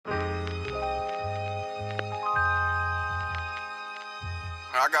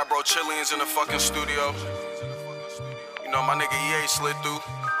I got bro Chileans in the fucking studio. You know, my nigga EA slid through.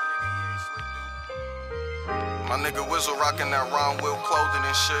 My nigga Wizzle rocking that Ron Will clothing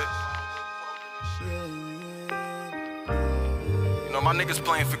and shit. You know, my niggas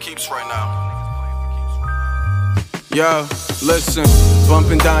playing for keeps right now. Yo, listen,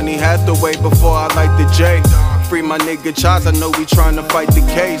 bumping Donnie Hathaway before I light the J. Free my nigga Chaz, I know we tryna fight the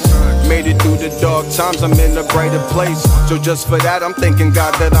case. Made it through the dark times, I'm in a brighter place. So just for that, I'm thanking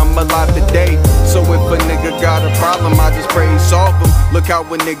God that I'm alive today. So if a nigga got a problem, I just pray he solve them. Look how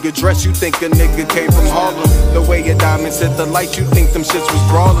a nigga dress, you think a nigga came from Harlem. The way your diamonds hit the light, you think them shits was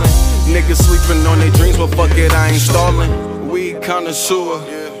brawling. Niggas sleeping on their dreams, well fuck it, I ain't stalling. Weed connoisseur,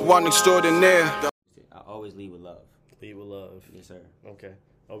 one extraordinaire. I always lead with love. Lead with love. Yes, sir. Okay.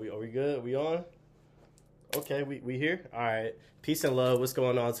 Are we good? We on? Okay, we here? All right. Peace and love. What's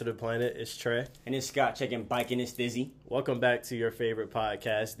going on to the planet? It's Trey. And it's Scott checking Bike and it's Dizzy. Welcome back to your favorite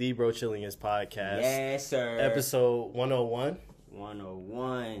podcast, the Bro Chillians podcast. Yes, sir. Episode 101.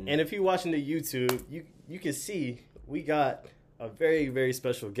 101. And if you're watching the YouTube, you can see we got a very, very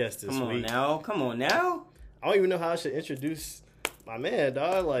special guest this week. Come on now. I don't even know how I should introduce my man,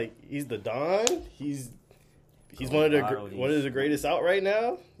 dog. Like, he's the Don. He's one of the greatest out right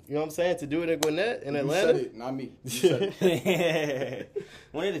now. You know what I'm saying? To do it in Gwinnett, in Atlanta. You said it, not me. You said it.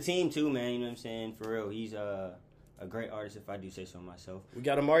 One of the team, too, man. You know what I'm saying? For real. He's a great artist, if I do say so myself. We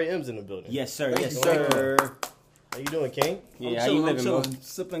got Omari M's in the building. Yes, sir. Thank Yes, you. sir. How you doing, King? Yeah, how you living, bro?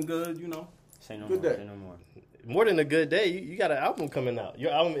 Sipping good, you know. Say no Good more. day. Say no more. More than a good day. You got an album coming out.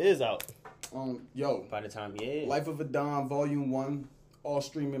 Your album is out. Yo, By the time, yeah. Life of a Don, Volume 1, all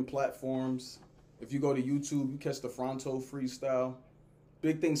streaming platforms. If you go to YouTube, you catch the Fronto freestyle.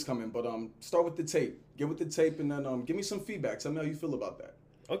 Big things coming, but start with the tape. Get with the tape, and then give me some feedback. Tell me how you feel about that.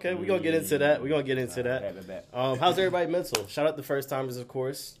 Okay, we're going to get into that. Bet. How's everybody mental? Shout out the first timers, of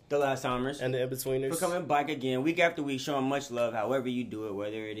course. The last timers. And the in-betweeners. For coming back again, week after week, showing much love, however you do it,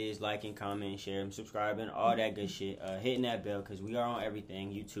 whether it is liking, commenting, sharing, subscribing, all that good shit, hitting that bell, because we are on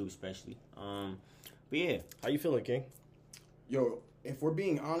everything, YouTube especially. But yeah. How you feeling, King? Yo, if we're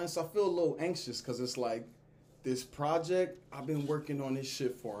being honest, I feel a little anxious because it's like this project, I've been working on this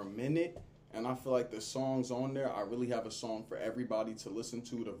shit for a minute, and I feel like the songs on there, I really have a song for everybody to listen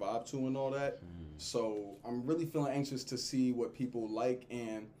to, to vibe to, and all that. So I'm really feeling anxious to see what people like,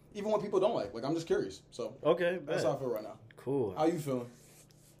 and even what people don't like. Like, I'm just curious. So okay, that's how I feel right now. Cool. How you feeling?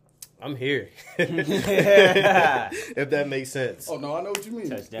 I'm here. If that makes sense. Oh, no, I know what you mean.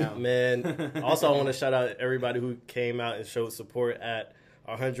 Touchdown. Man, also I want to shout out everybody who came out and showed support at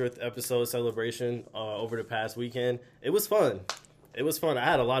our 100th episode celebration over the past weekend. It was fun. I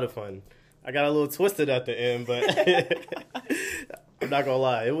had a lot of fun. I got a little twisted at the end, but I'm not gonna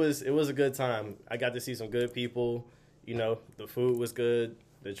lie. It was a good time. I got to see some good people. You know, the food was good.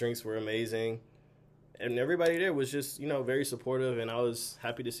 The drinks were amazing. And everybody there was just, very supportive, and I was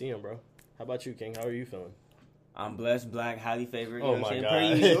happy to see him, bro. How about you, King? How are you feeling? I'm blessed, black, highly favored. You Oh, know what my I'm God.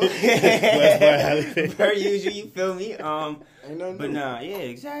 saying? Per usual. Blessed, black, highly favored. Per usual, you feel me? Ain't nothing But new. nah, yeah,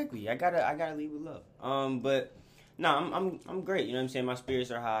 exactly. I gotta lead with love. But nah, I'm great. You know what I'm saying? My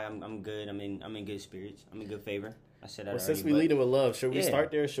spirits are high. I'm good. I'm in good spirits. I'm in good favor. I said that Well, already. since we leading with love, should we Yeah. start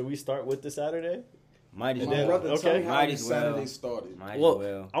there? Should we start with the Saturday? Might as My well. brother, tell me how Might your as well. Saturday started. Might as Well,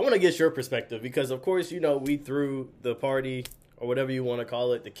 well. I want to get your perspective because, of course, we threw the party or whatever you want to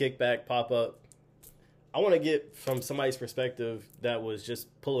call it, the kickback, pop-up. I want to get from somebody's perspective that was just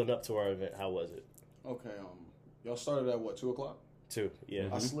pulling up to our event. How was it? Okay, y'all started at what, 2 o'clock? 2, yeah.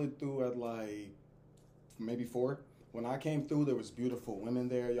 I slid through at like maybe 4. When I came through, there was beautiful women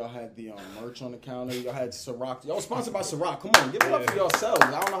there. Y'all had the merch on the counter. Y'all had Ciroc. Y'all was sponsored by Ciroc. Come on, give it up for yourselves.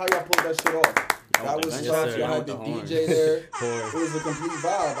 I don't know how y'all pulled that shit off. That was tough. Y'all had the DJ there. It was a complete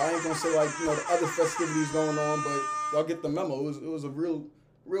vibe. I ain't gonna say like the other festivities going on, but y'all get the memo. It was a real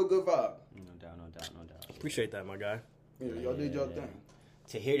good vibe. No doubt. Appreciate that, my guy. Yeah, y'all did y'all thing.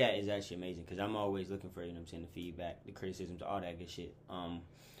 To hear that is actually amazing because I'm always looking for, the feedback, the criticisms, all that good shit.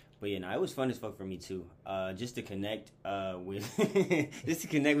 But yeah, no, it was fun as fuck for me too. Just to connect with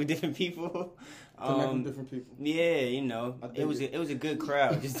different people. Connect with different people. Yeah, it was a good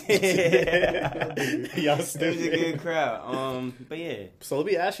crowd. Just Y'all it stupid. was a good crowd. But yeah. So let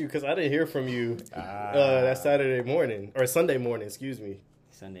me ask you, because I didn't hear from you that Saturday morning, or Sunday morning, excuse me.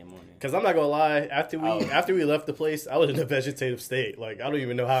 Sunday morning. Because I'm not going to lie, after we left the place, I was in a vegetative state. Like, I don't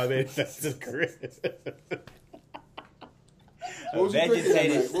even know how I made it back to the crib. What was you drinking that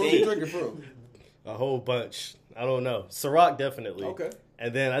night? What was you drinking from? A whole bunch. I don't know. Ciroc, definitely. Okay.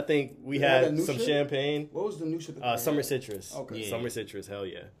 And then I think we They had had that new some shit? champagne. What was the new shit? That they Summer had? Citrus. Okay. Yeah. Summer Citrus, hell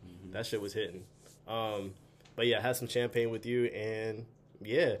yeah. That shit was hitting. But yeah, I had some champagne with you, and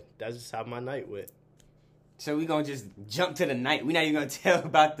yeah, that's just how my night went. So we gonna just jump to the night. We not even gonna tell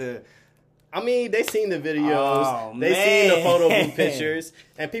about the. I mean, they seen the videos, Oh, they man. seen the photo booth pictures,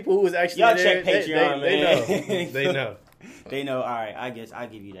 and people who was actually Y'all there, check Patreon, they man. know. They know. They know. All right, I guess I'll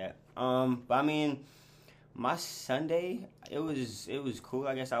give you that. But I mean, my Sunday it was cool.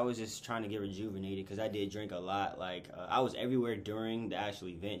 I guess I was just trying to get rejuvenated because I did drink a lot. Like I was everywhere during the actual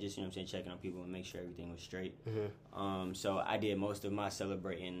event, just checking on people and make sure everything was straight. Mm-hmm. So I did most of my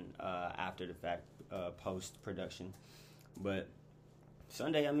celebrating after the fact, post production. But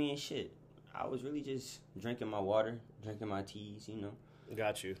Sunday, I mean, shit. I was really just drinking my water, drinking my teas,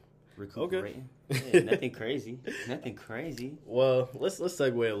 Got you. recuperating. Okay. Yeah, nothing crazy. Nothing crazy. Well, let's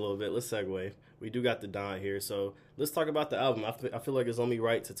segue a little bit. Let's segue. We do got the Don here, so let's talk about the album. I feel like it's only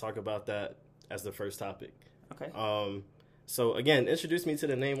right to talk about that as the first topic. Okay. So again, introduce me to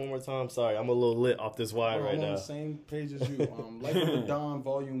the name one more time. Sorry, I'm a little lit off this wine right I'm on now. the same page as you. Life of a Don,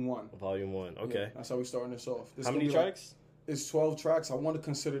 Volume 1. Volume 1. Okay. Yeah, that's how we starting this off. This How many gonna be tracks? It's 12 tracks. I want to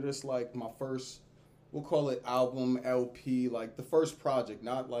consider this like my first, we'll call it album, LP, like the first project,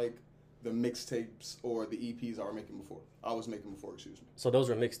 not like the mixtapes or the EPs I was making before, excuse me. So those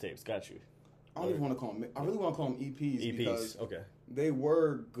were mixtapes. Got you. I don't even want to call them, I really want to call them EPs, because Okay. they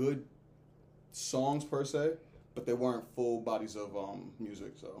were good songs per se, but they weren't full bodies of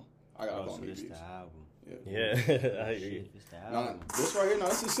music, so I gotta call so them this EPs. the album. Yeah, I hear you. It's the Now, album. this right here, now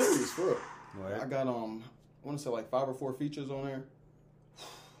this is serious, for real. Word. I got I want to say like 5 or 4 features on there.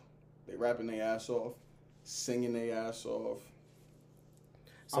 They rapping their ass off, singing their ass off.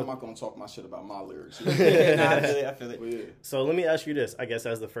 So- I'm not gonna talk my shit about my lyrics. Nah, I feel it. But yeah. So let me ask you this, I guess,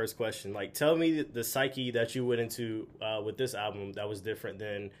 as the first question. Like, tell me the psyche that you went into with this album that was different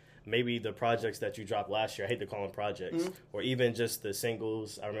than maybe the projects that you dropped last year. I hate to call them projects. Mhm. Or even just the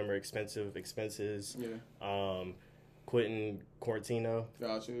singles. I remember Expenses, Yeah, Quentin Quarantino.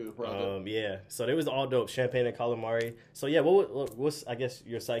 got you. The project. Yeah, so they was all dope. Champagne and calamari. So yeah, what's I guess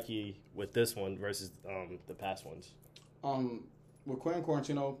your psyche with this one versus the past ones? With Quentin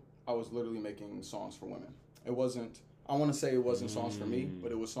Quarantino, I was literally making songs for women. It wasn't. I want to say it wasn't songs for me,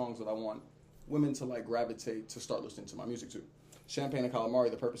 but it was songs that I want women to like gravitate to start listening to my music to. Champagne and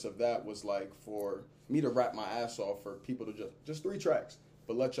calamari. The purpose of that was like for me to rap my ass off for people to just 3 tracks,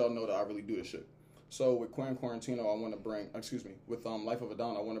 but let y'all know that I really do this shit. So with Quentin Quarantino, I want to bring, with Life of a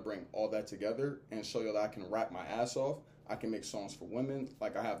Don, I want to bring all that together and show you that I can rap my ass off. I can make songs for women.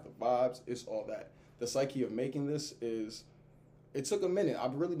 Like I have the vibes. It's all that. The psyche of making this is, it took a minute.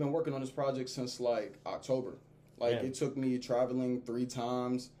 I've really been working on this project since like October. Like Yeah. It took me traveling 3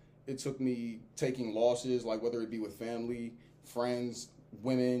 times. It took me taking losses, like whether it be with family, friends,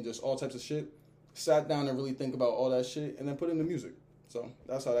 women, just all types of shit. Sat down and really think about all that shit and then put it into music. So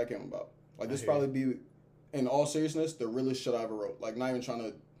that's how that came about. Like this probably be, in all seriousness, the realest shit I ever wrote. Like not even trying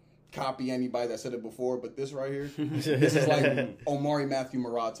to copy anybody that said it before, but this right here, this is like Omari Matthew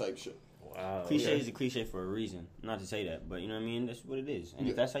Murad type shit. Wow. Cliche is a cliche for a reason. Not to say that, but you know what I mean? That's what it is. And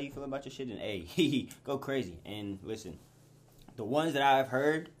if that's how you feel about your shit, then hey, go crazy. And listen, the ones that I've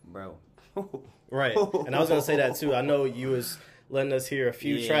heard, bro. Right. And I was gonna say that too. I know you was letting us hear a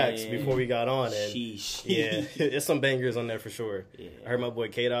few tracks before we got on, and Sheesh. yeah, it's some bangers on there for sure. Yeah. I heard my boy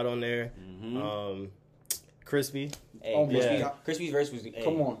K-Dot on there. Crispy. Hey, Oh my God. Crispy's verse was. Hey,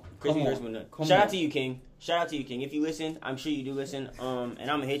 Come on. Crispy's Come verse on. was nuts. Come Shout on. out to you, King. Shout out to you, King. If you listen, I'm sure you do listen. And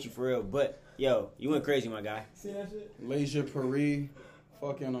I'm gonna hit you for real. But yo, you went crazy, my guy. See that shit? Leisure Paris,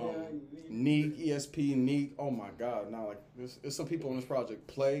 fucking Neek, ESP, Neek. Oh my God! Now like there's some people on this project.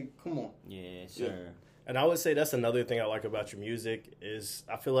 Play, come on. Yeah, sir. And I would say that's another thing I like about your music is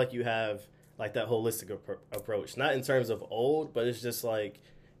I feel like you have like that holistic approach. Not in terms of old, but it's just like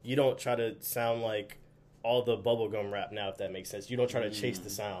you don't try to sound like all the bubblegum rap now, if that makes sense. You don't try to chase the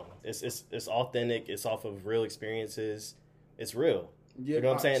sound. It's authentic. It's off of real experiences. It's real. Yeah, You know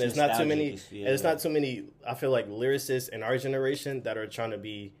what I'm saying? It's not too many. Nostalgic, It's not too many. I feel like lyricists in our generation that are trying to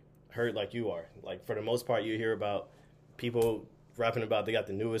be heard like you are. Like for the most part, you hear about people rapping about they got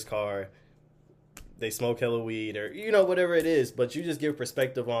the newest car, they smoke hella weed, or whatever it is. But you just give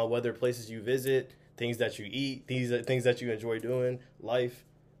perspective on whether places you visit, things that you eat, things that you enjoy doing, life.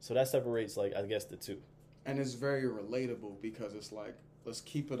 So that separates, like, I guess, the two. And it's very relatable because it's like, let's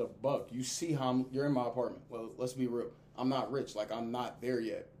keep it a buck. You see how you're in my apartment. Well, let's be real. I'm not rich. Like, I'm not there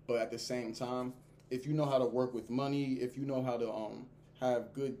yet. But at the same time, if you know how to work with money, if you know how to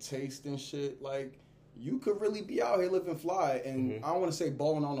have good taste and shit, like, you could really be out here living fly. And I don't want to say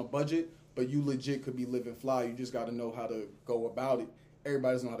balling on a budget, but you legit could be living fly. You just got to know how to go about it.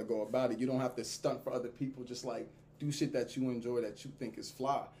 Everybody doesn't know how to go about it. You don't have to stunt for other people. Just, like, do shit that you enjoy that you think is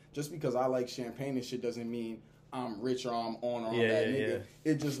fly. Just because I like champagne and shit doesn't mean I'm rich or I'm on or I'm Yeah, that yeah, nigga.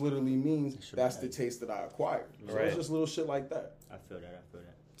 yeah. It just literally means that's the taste that I acquired. So Right. it's just little shit like that. I feel that.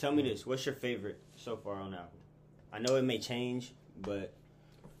 Tell me this: what's your favorite so far on album? I know it may change, but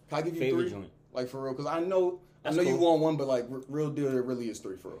Can I give you favorite 3? joint. Like for real, because I know That's you cool. want one, but like real deal, it really is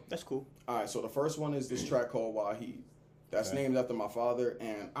 3 for real. That's cool. All right, so the first one is this track called Wahid. That's named after my father,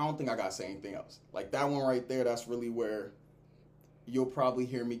 and I don't think I gotta say anything else. Like that one right there, that's really where you'll probably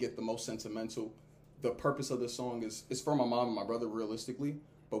hear me get the most sentimental. The purpose of the song is it's for my mom and my brother, realistically.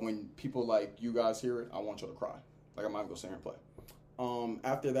 But when people like you guys hear it, I want you to cry. Like I'm not gonna go sit here and play.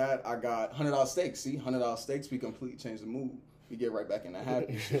 After that, I got $100 steaks. See, $100 steaks, we completely change the mood. We get right back in the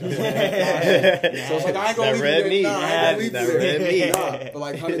happy shit. So it's like I ain't gonna leave red you meat. there. Nah, I ain't gonna leave That you there. red meat. Nah, but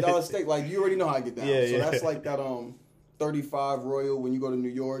like $100 steak, like you already know how I get down. Yeah, so yeah. that's like that 35 Royal when you go to New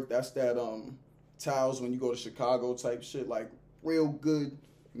York. That's that Towels when you go to Chicago type shit. Like real good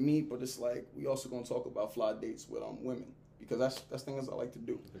meat, but it's like we also gonna talk about fly dates with women. Because that's things I like to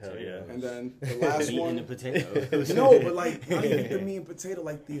do. Hell yeah. And then the last Meat one, and the potatoes. no, but like not even the meat and potato,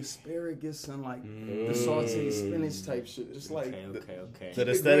 like the asparagus and like the sauteed spinach type shit. It's like Okay. The it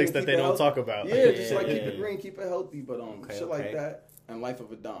aesthetics green, that they keep it don't healthy. talk about. Yeah, just like Yeah. keep it green, keep it healthy, but shit like okay. that. And Life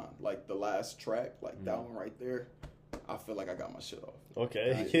of a Don, like the last track, like that one right there. I feel like I got my shit off.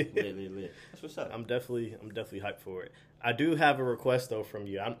 Okay. Lit. That's what's up. I'm definitely hyped for it. I do have a request though from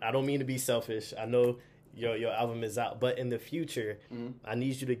you. I don't mean to be selfish. I know your album is out, but in the future, I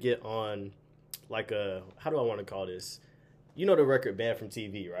need you to get on like how do I want to call this? You know the record Banned from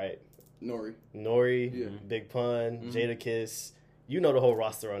TV, right? Nori, Nori, Big Pun, Jada Kiss. You know the whole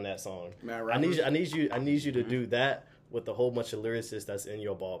roster on that song. Mad I need Rappers. you to do that with a whole bunch of lyricists that's in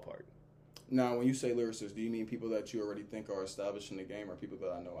your ballpark. Now, when you say lyricists, do you mean people that you already think are established in the game, or people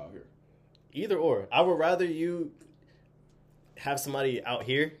that I know out here? Either or. I would rather you have somebody out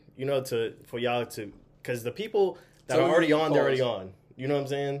here, for y'all to, because the people that So are already on, they're pause. already on. You know what I'm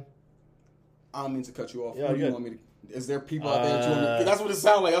saying? I don't mean to cut you off. Yeah, Who do you good. want me to? Is there people out there that you want me? 'Cause that's what it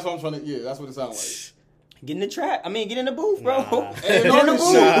sounds like. That's what I'm trying to. Yeah, that's what it sounds like. Get in the trap. I mean, get in the booth, bro. Nah. Hey, Get in the Nori,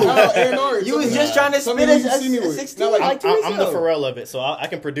 booth. shit. No, hey, Nori, You was tell me- just trying to tell me spit who you see me a with. 16 Not like- like 2 weeks I'm the ago. Pharrell of it, so I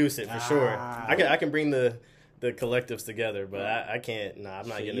can produce it for sure. Ah. I can bring the collectives together, but I can't. Nah, I'm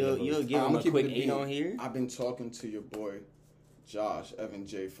not So getting in the you'll booth. give I'm him gonna a keep quick it 8 on here. I've been talking to your boy Josh Evan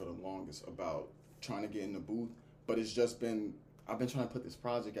J for the longest about trying to get in the booth, but it's just been I've been trying to put this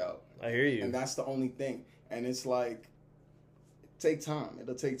project out, I hear you. and that's the only thing. And it's like take time.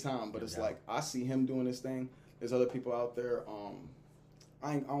 It'll take time, but it's Yeah. like I see him doing this thing. There's other people out there.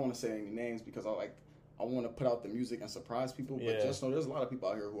 I don't want to say any names because I want to put out the music and surprise people. But Yeah. just know there's a lot of people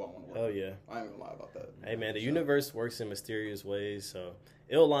out here who I want to work Oh with. yeah. I ain't gonna lie about that. Hey man, the So, universe works in mysterious ways, so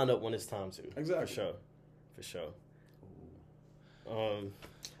it'll line up when it's time to. Exactly. For sure.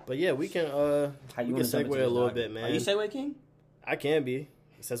 But yeah, we can How we can wanna jump segue into a this little doc? bit, man. Are you Segue King? I can be,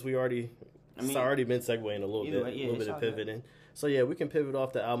 since we already it's already been segueing a little either bit, way, yeah, a little it's bit of all good. pivoting. So yeah, we can pivot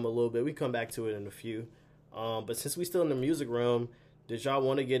off the album a little bit. We come back to it in a few. But since we still in the music realm, did y'all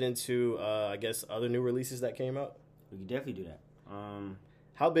want to get into I guess other new releases that came out? We could definitely do that.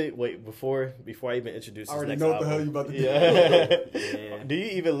 How big? Wait, before I even introduce I this already next know what the album. hell you about to do. Yeah. Yeah. Do you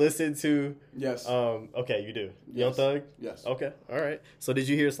even listen to? Yes. Okay, you do. Young Yes. Thug. Yes. Okay, all right. So did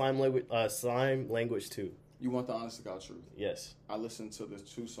you hear Slime Language 2? You want the honest to God truth? Yes. I listened to the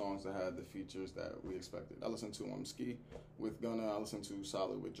 2 songs that had the features that we expected. I listened to Ski with Gunna. I listened to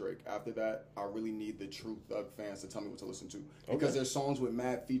Solid with Drake. After that, I really need the true Thug fans to tell me what to listen to. Because Okay. there's songs with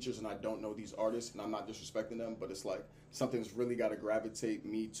mad features and I don't know these artists and I'm not disrespecting them, but it's like something's really got to gravitate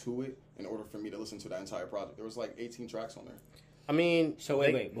me to it in order for me to listen to that entire project. There was like 18 tracks on there. I mean, So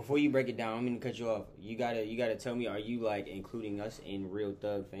wait, before you break it down, I'm gonna cut you off. You gotta tell me, are you like including us in real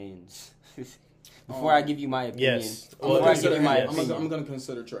Thug fans? Before I give you my opinion. Yes. Before I give you my yes. opinion. I'm going to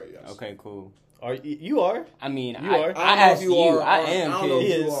consider Trey, yes. Okay, cool. You are? I mean, You are? I I don't know asked if you you. are. I or- am. I don't know if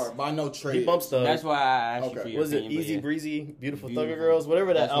He you is. are, but I know Trey. He bumps is. Thug. That's why I asked you Okay. for your Was it opinion. but Easy yeah. Breezy, Beautiful Thugger Beautiful. Girls,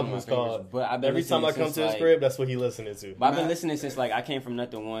 whatever that That's one album of was my favorites, called? but I've been Every time I listening come to since, his like- crib, that's what he listening to. But I've been Matt- listening since like I came from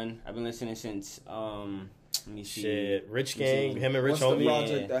Nothing One. I've been listening since let me see. Shit, Rich Let me Gang, see. him and Rich What's the Homie.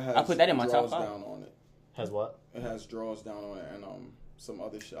 project that has I put that in my top draws 5. down on it? Has what? It has draws down on it and some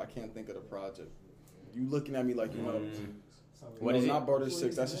other shit. I can't think of the project. You looking at me like you know. What No, is it? not Barter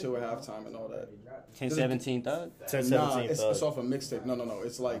 6. That's the shit with halftime and all that. 1017 Thug. 1017 Nah, it's Thug. off a mixtape. No.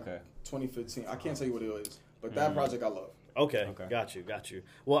 It's like Okay. 2015. I can't tell you what it is, but that project I love. Okay, Okay. got you.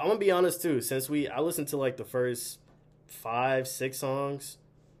 Well, I'm gonna be honest too. Since I listened to like the first 5-6 songs,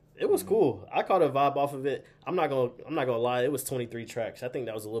 it was cool. I caught a vibe off of it. I'm not gonna lie. It was 23 tracks. I think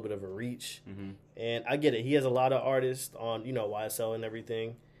that was a little bit of a reach, and I get it. He has a lot of artists on YSL and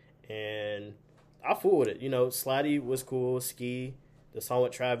everything, and I fool with it. You know, Slatty was cool. Ski, the song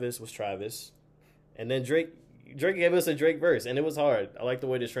with Travis was Travis, and then Drake gave us a Drake verse, and it was hard. I like the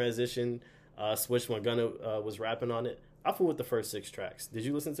way the transition switched when Gunna was rapping on it. I fool with the first 6 tracks. Did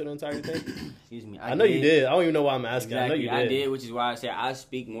you listen to the entire thing? Excuse me. I know you did. I don't even know why I'm asking. Exactly. I know you did. which is why I said I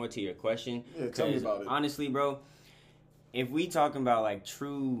speak more to your question. Yeah, tell me about it. Honestly, bro, if we talking about like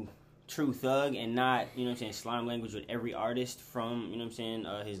true thug and not, you know what I'm saying, slime language with every artist from, you know what I'm saying,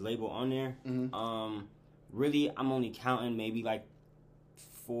 his label on there, really, I'm only counting maybe like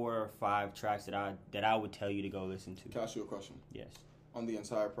 4 or 5 tracks that I would tell you to go listen to. Can I ask you a question? Yes. On the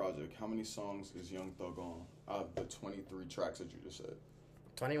entire project, how many songs is Young Thug on out of the 23 tracks that you just said?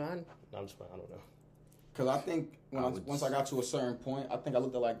 21? No, I'm just playing. I don't know. Because I think once I got to a certain point, I think I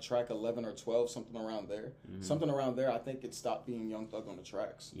looked at like track 11 or 12, something around there. Mm-hmm. Something around there, I think it stopped being Young Thug on the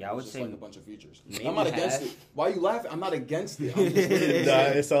tracks. Yeah, I would just say like a bunch of features. maybe I'm not against half. it. Why are you laughing? I'm not against it. I'm just Nah,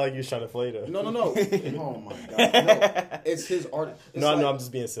 it sounded like you was trying to play though. No. Oh my God. No, it's his art. It's No, like, I'm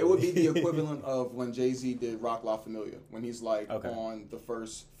just being silly. It would be the equivalent of when Jay-Z did Rock La Familia, when he's like on the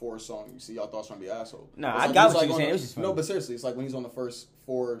first 4 songs. You see, y'all thought I was trying to be an asshole. No, It's I like got he's what like you were on saying. the- It was just funny. No, but seriously, it's like when he's on the first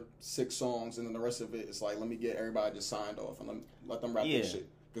 4, 6 songs, and then the rest of it, it's like, let me get everybody just signed off and let them rap Yeah. this shit.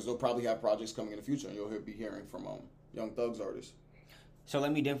 Because they'll probably have projects coming in the future, and you'll be hearing from Young Thug's artists. So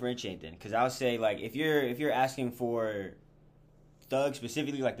let me differentiate then, because I'll say like if you're asking for Thug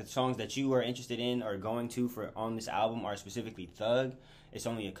specifically, like the songs that you are interested in or going to for on this album are specifically Thug, it's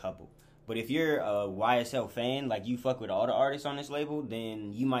only a couple. But if you're a YSL fan, like you fuck with all the artists on this label,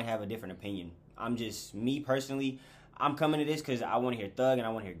 then you might have a different opinion. Me personally, I'm coming to this because I want to hear Thug and I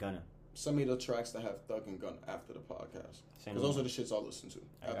want to hear Gunna. Send me the tracks that have Thug and Gun after the podcast. Same Because those here. are the shits I'll listen to.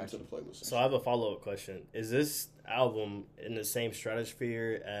 Add them to the playlist. So I have a follow-up question. Is this album in the same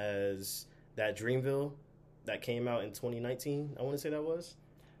stratosphere as that Dreamville that came out in 2019? I want to say that was.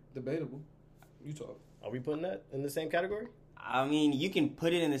 Debatable. You talk. Are we putting that in the same category? I mean, you can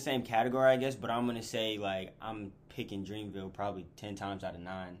put it in the same category, I guess, but I'm gonna say like I'm picking Dreamville probably 10 times out of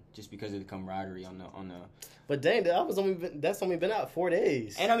 9, just because of the camaraderie on the. But dang, that's only been out 4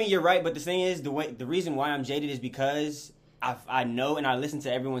 days. And I mean, you're right, but the thing is, the reason why I'm jaded is because I know and I listen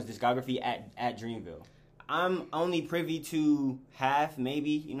to everyone's discography at Dreamville. I'm only privy to half,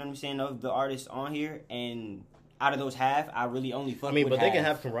 maybe, you know what I'm saying, of the artists on here, and out of those half, I really only fuck with half. but they can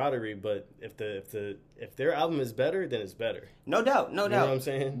have camaraderie. But if their album is better, then it's better. No doubt. You know what I'm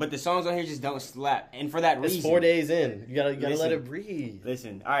saying? But the songs on here just don't slap, and for that reason, It's 4 days in. You gotta Listen. let it breathe.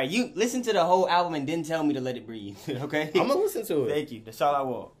 Listen, all right, you listen to the whole album and then tell me to let it breathe, okay? I'm gonna listen to it. Thank you. That's all I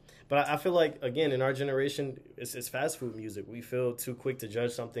want. But I feel like, again, in our generation, it's fast food music. We feel too quick to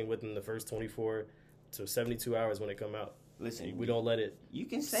judge something within the first 24 to 72 hours when it come out. Listen, We don't let it. You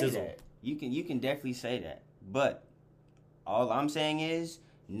can say sizzle. that. You can definitely say that. But all I'm saying is,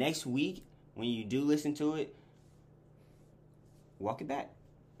 next week when you do listen to it, walk it back.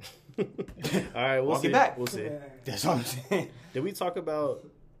 All right, we'll Walk see. it back. We'll see. That's all I'm saying. Did we talk about?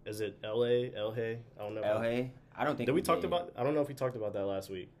 Is it L.A.? El Hay? I don't know. El Hey, I don't think. Did we talk about? I don't know if we talked about that last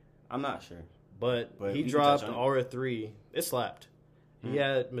week. I'm not sure. But But he we can dropped touch on it. Aura 3. It slapped. He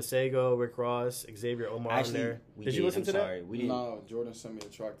had Masego, Rick Ross, Xavier Omar Actually, on there. we Did you listen I'm to sorry. We didn't. No, Jordan sent me a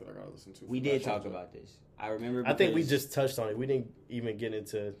track that I gotta listen to. We did talk about this. I remember. that? I think we because- just touched on it. We didn't even get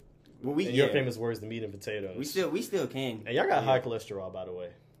into, Well, we in your yeah. famous words, the meat and potatoes. We still can. And y'all got Yeah. high cholesterol, by the way.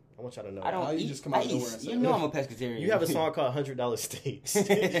 I want y'all to know. I don't. How you eat, just come out I of eat, nowhere and say You that? know I'm a pescatarian. You have a song called $100 Steaks.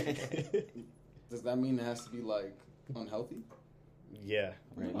 Does that mean it has to be like unhealthy? Yeah.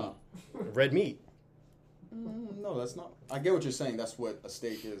 Right. No. Red meat. No, that's not. I get what you're saying. That's what a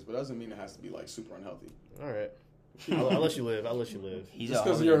steak is, but it doesn't mean it has to be like super unhealthy. All right. I'll let you live. I'll let you live. He's Just a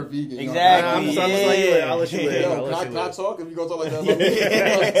because homie. you're a vegan. Exactly. I'm just like you live. I'll let you live. Yo, I'll let can you I live. talk if you gonna talk like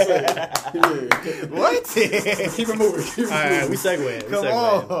that? Yeah. What? Keep it moving. Keep it All right, moving. we segueing. Come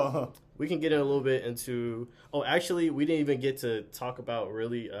on. We can get in a little bit into. Oh, actually, we didn't even get to talk about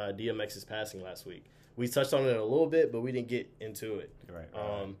really DMX's passing last week. We touched on it a little bit, but we didn't get into it. Right.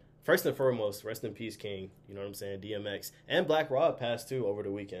 First and foremost, rest in peace, King. You know what I'm saying? DMX and Black Rob passed too over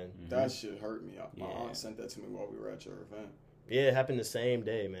the weekend. That shit hurt me. My Yeah. aunt sent that to me while we were at your event. Yeah, it happened the same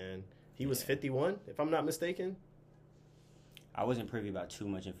day, man. He was 51, if I'm not mistaken. I wasn't privy about too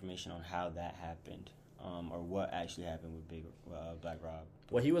much information on how that happened, or what actually happened with Black Rob.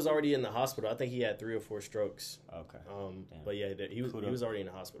 Well, he was already in the hospital. I think he had 3 or 4 strokes. Okay. Damn. But yeah, he was already in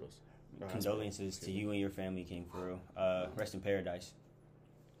the hospitals. Condolences to you and your family, King, for real. Rest in paradise.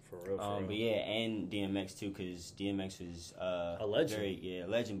 For real. But yeah, and DMX too, because DMX was A legend. a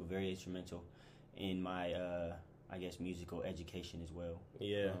legend, but very instrumental in my I guess musical education as well.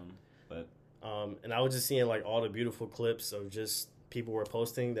 Yeah. But And I was just seeing like all the beautiful clips of just people were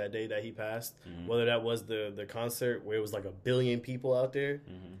posting that day that he passed. Whether that was the concert where it was like 1 billion people out there.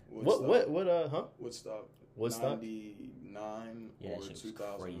 Woodstock. 99 Yeah, or that shit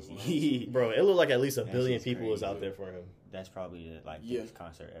 2000. was crazy. Bro, it looked like at least 1 billion shit's people was crazy. out there for him. That's probably the biggest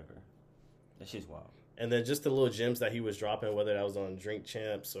concert ever. That shit's wild. And then just the little gems that he was dropping, whether that was on Drink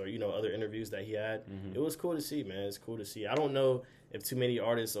Champs or, other interviews that he had, it was cool to see, man. It's cool to see. I don't know if too many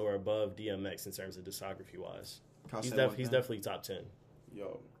artists are above DMX in terms of discography-wise. He's definitely top 10.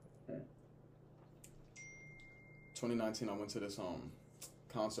 Yo. 2019, I went to this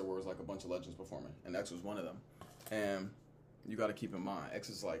concert where it was like a bunch of legends performing, and X was one of them. And you got to keep in mind, X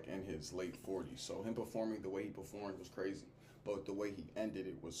is like in his late 40s, so him performing the way he performed was crazy. But the way he ended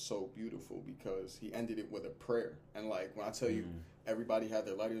it was so beautiful because he ended it with a prayer. And like when I tell you, everybody had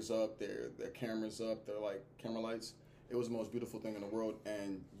their lighters up, their cameras up, their like camera lights. It was the most beautiful thing in the world,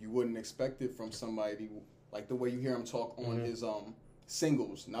 and you wouldn't expect it from somebody like the way you hear him talk on his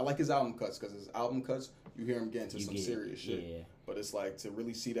singles, not like his album cuts, because his album cuts you hear him get into some serious shit. Yeah. But it's like to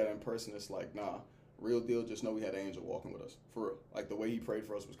really see that in person, it's like nah, real deal. Just know we had an angel walking with us for real. Like the way he prayed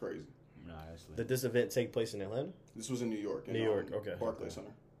for us was crazy. Nah, that's lit. Did this event take place in Atlanta? This was in New York. Okay. Barclays Center.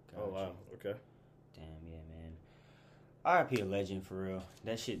 Gotcha. Oh, wow. Okay. Damn, yeah, man. R.I.P. a legend, for real.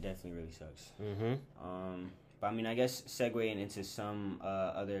 That shit definitely really sucks. But, I mean, I guess segueing into some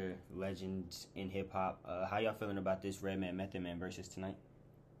other legends in hip-hop, how y'all feeling about this Redman, Method Man versus tonight?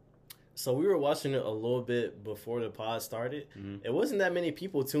 So we were watching it a little bit before the pod started. It wasn't that many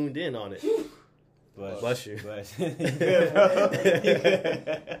people tuned in on it. Bless you.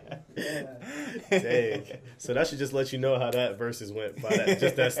 Dang. So that should just let you know how that versus went by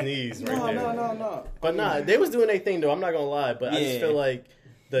just that sneeze right there. No. But they was doing their thing though. I'm not gonna lie, but I just feel like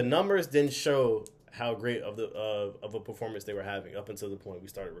the numbers didn't show how great of a performance they were having up until the point we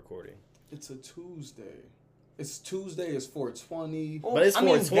started recording. It's a Tuesday. It's Tuesday. It's 420. But it's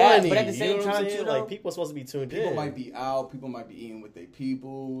 420. But at the same time, too, like people are supposed to be tuned in. People might be out. People might be eating with their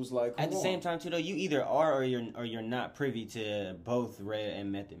peoples. Like at the same time, too, though, you either are or you're not privy to both Red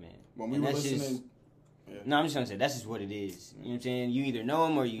and Method Man. When we were listening. No, I'm just gonna say that's just what it is. You know what I'm saying? You either know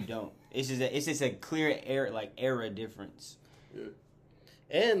them or you don't. It's just a clear era difference. Yeah.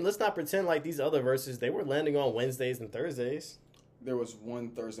 And let's not pretend like these other verses, they were landing on Wednesdays and Thursdays. There was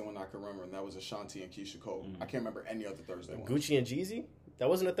one Thursday one I can remember, and that was Ashanti and Keisha Cole. I can't remember any other Thursday one. Gucci and Jeezy? That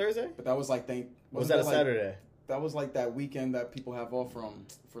wasn't a Thursday? But that was like was that a Saturday? That was like that weekend that people have off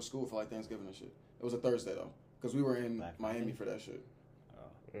for school for like Thanksgiving and shit. It was a Thursday though, because we were in Miami for that shit.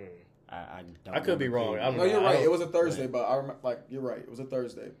 I could be wrong. No, you're right. It was a Thursday, but I remember, like you're right. It was a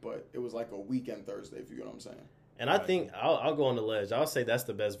Thursday, but it was like a weekend Thursday. If you get what I'm saying. And I think I'll go on the ledge. I'll say that's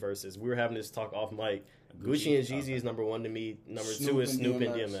the best verses. We were having this talk off mic. Gucci and Jeezy is number 1 to me. Number 2 is Snoop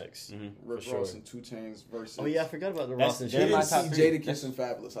and DMX. Rick Ross and 2 Chainz versus. Oh yeah, I forgot about the Ross and Chainz. You didn't see Jadakiss and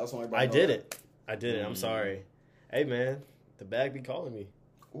Fabulous. I did it. I'm sorry. Hey man, the bag be calling me.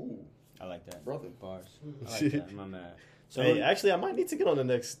 Ooh, I like that, brother. Bars. I like that. I'm not mad. So hey, actually, I might need to get on the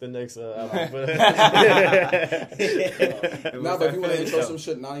next album. But but if you want to intro some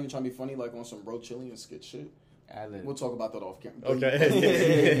shit, not even trying to be funny, like on some Bro Chili and skit shit. Ad-lib. We'll talk about that off camera.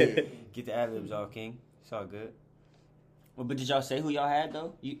 Okay. Get the ad-libs off, King. It's all good. Well, but did y'all say who y'all had,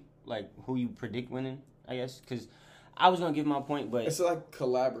 though? Who you predict winning, I guess? Because I was going to give my point, but... It's like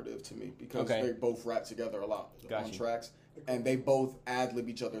collaborative to me because they both rap together a lot on tracks. And they both ad-lib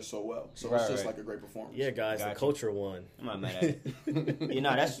each other so well. So it's just like a great performance. Yeah, guys, the culture won. I'm not mad at it.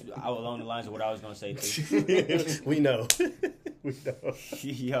 That's along the lines of what I was going to say, too. We know.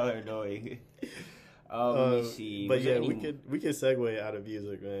 Y'all are annoying. Let me see. But yeah, we can segue out of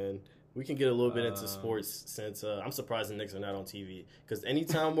music, man. We can get a little bit into sports since I'm surprised the Knicks are not on TV. Because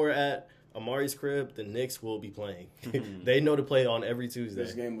anytime we're at Omari's crib, the Knicks will be playing. They know to play on every Tuesday.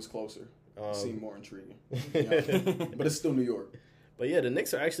 This game was closer. Seemed more intriguing. But it's still New York. But yeah, the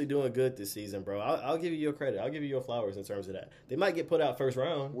Knicks are actually doing good this season, bro. I'll give you your credit. I'll give you your flowers in terms of that. They might get put out first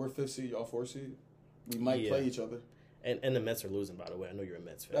round. We're 5th seed, y'all 4th seed. We might play each other. And the Mets are losing, by the way. I know you're a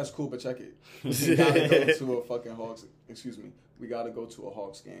Mets fan. That's cool, but check it. We gotta go to a fucking Hawks. Excuse me. We gotta go to a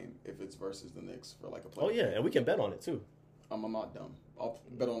Hawks game if it's versus the Knicks for like a play. Oh yeah, and we can bet on it too. I'm not dumb. I'll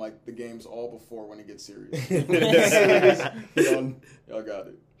bet on like the games all before when it gets serious. Y'all got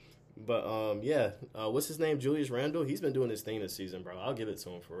it. But what's his name? Julius Randle. He's been doing his thing this season, bro. I'll give it to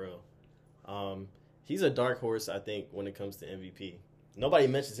him for real. He's a dark horse, I think, when it comes to MVP. Nobody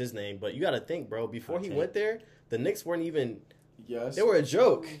mentions his name, but you got to think, bro. Before he went there, the Knicks weren't even. Yes, they were a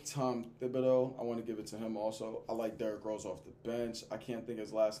joke. Tom Thibodeau, I want to give it to him also. I like Derrick Rose off the bench. I can't think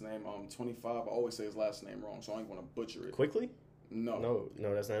his last name. 25. I always say his last name wrong, so I ain't want to butcher it. Quickly? No,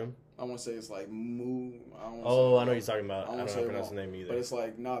 that's not him. I want to say it's like Moo. I know what you're talking about. I don't know how to pronounce wrong, the name either. But it's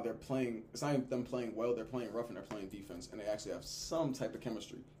like, they're playing. It's not even them playing well. They're playing rough and they're playing defense, and they actually have some type of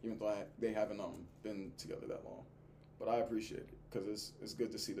chemistry, even though they haven't been together that long. But I appreciate it because it's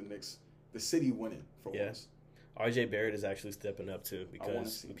good to see the Knicks, the city winning for once. RJ Barrett is actually stepping up too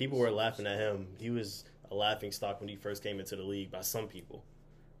because people were laughing at him. He was a laughing stock when he first came into the league by some people.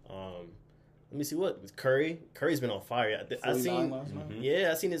 Let me see with Curry. Curry's been on fire. I seen,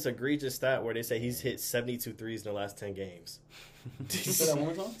 I seen this egregious stat where they say he's hit 72 threes in the last 10 games. Say that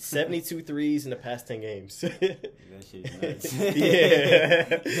one more time? 72 threes in the past 10 games. That shit's nuts. Yeah,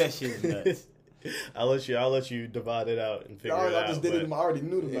 that shit's nuts. I'll let you divide it out and figure it out. I just did it. I already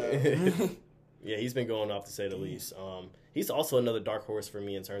knew the math. Yeah, he's been going off to say the least. He's also another dark horse for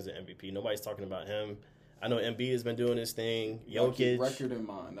me in terms of MVP. Nobody's talking about him. I know Embiid has been doing his thing. Jokic. Record in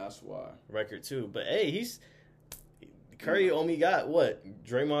mind, that's why. Record too. But hey, Curry only got what?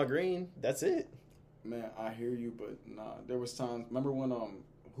 Draymond Green. That's it. Man, I hear you, but there was times. Remember when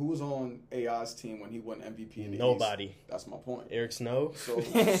who was on AI's team when he won MVP in the Nobody. East? That's my point. Eric Snow. So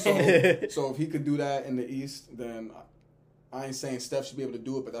if he could do that in the East, then I ain't saying Steph should be able to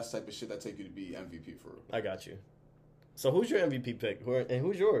do it, but that's the type of shit that take you to be MVP for real. I got you. So who's your MVP pick? And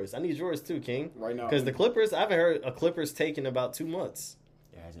who's yours? I need yours too, King. Right now. Because the Clippers, I haven't heard a Clippers take in about 2 months.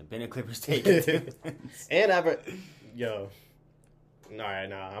 There hasn't been a Clippers take in 2 months. And I'm going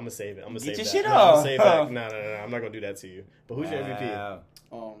to save it. I'm going to save that. Get your shit I'm off. going to save that. No. I'm not going to do that to you. But who's your MVP?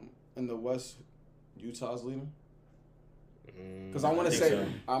 In the West, Utah's leading. Because I want to say, so.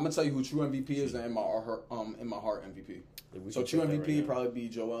 I'm gonna tell you who true MVP is, and in my heart MVP. So true MVP would probably be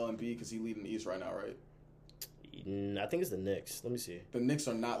Joel Embiid because he's leading the East right now, right? I think it's the Knicks. Let me see. The Knicks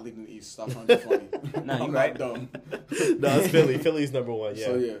are not leading the East. Stop trying to be funny. No, I'm you're not right. dumb. No, it's Philly. Philly's number one.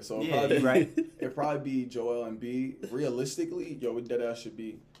 Yeah. So it'd probably be Joel Embiid. Realistically, it deadass should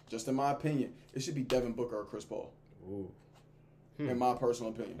be, just in my opinion, it should be Devin Booker or Chris Paul. Ooh. In my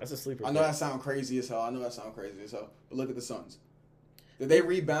personal opinion. That's a sleeper. I know that sounds crazy as hell. But look at the Suns. Did they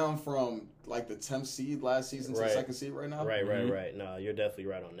rebound from like the 10th seed last season to the 2nd seed right now? Right. No, you're definitely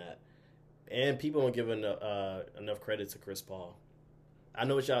right on that. And people don't give enough credit to Chris Paul. I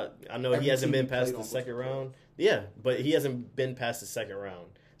know he hasn't been past the second round. Yeah, but he hasn't been past the second round.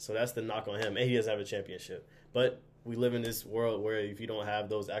 So that's the knock on him. And he doesn't have a championship. But we live in this world where if you don't have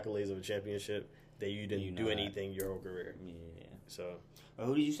those accolades of a championship, then you didn't do anything your whole career. Yeah. So,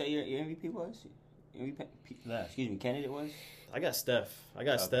 who did you say your MVP was? Candidate was? I got Steph.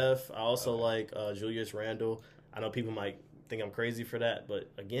 Steph. I also like Julius Randle. I know people might think I'm crazy for that,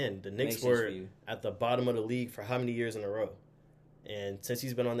 but again, the Knicks were at the bottom of the league for how many years in a row? And since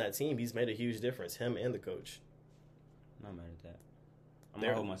he's been on that team, he's made a huge difference, him and the coach. I'm not mad at that. I'm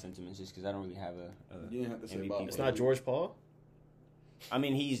going to hold my sentiments just because I don't really have a you didn't have to say MVP. It's not George Paul? I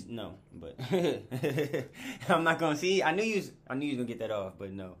mean, but I'm not going to see. I knew he was going to get that off,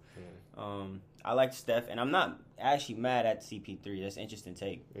 but no. I like Steph, and I'm not actually mad at CP3. That's an interesting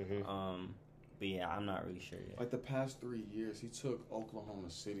take. But yeah, I'm not really sure yet. Like the past 3 years, he took Oklahoma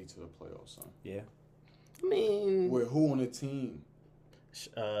City to the playoffs, son. Yeah. I mean, with who on the team?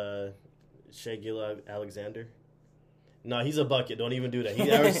 Shai Gilgeous-Alexander. No, he's a bucket. Don't even do that.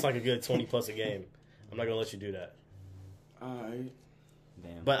 He averages like a good 20 plus a game. I'm not gonna let you do that. All right.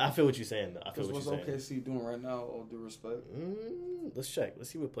 Damn. But I feel what you're saying, though. What's OKC doing right now? All due respect. Let's check.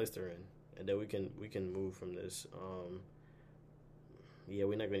 Let's see what place they're in, and then we can move from this. Yeah,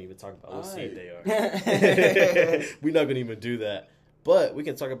 we're not going to even talk about what seed they are. We're not going to even do that. But we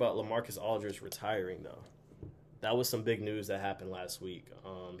can talk about LaMarcus Aldridge retiring, though. That was some big news that happened last week.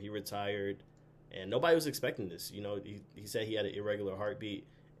 He retired, and nobody was expecting this. You know, he said he had an irregular heartbeat,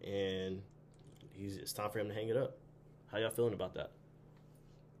 and it's time for him to hang it up. How y'all feeling about that?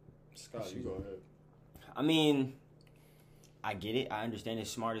 Scott, you go ahead. I mean, I get it. I understand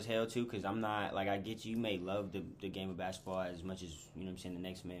it's smart as hell, too, because I'm not, I get you. You may love the game of basketball as much as, the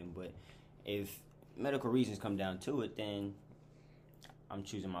next man. But if medical reasons come down to it, then I'm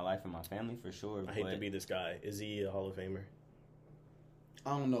choosing my life and my family for sure. I hate to be this guy. Is he a Hall of Famer?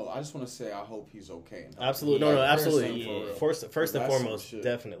 I don't know. I just want to say I hope he's okay. Absolutely. No, absolutely. Yeah. First and foremost,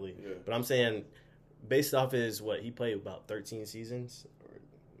 definitely. Yeah. But I'm saying, based off his, he played about 13 seasons,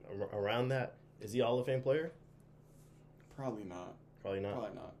 or around that. Is he a Hall of Fame player? Probably not.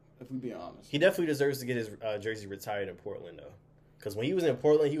 If we be honest. He definitely deserves to get his jersey retired in Portland, though. Because when he was in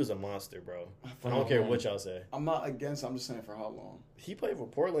Portland, he was a monster, bro. I don't care what y'all say. I'm not against. I'm just saying for how long. He played for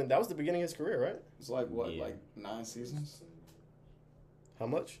Portland. That was the beginning of his career, right? It's like 9 seasons? How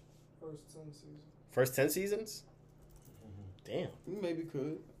much? First 10 seasons. First 10 seasons? Damn. Maybe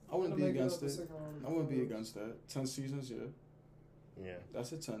could. I wouldn't be against it. I wouldn't be against that. 10 seasons, yeah. Yeah.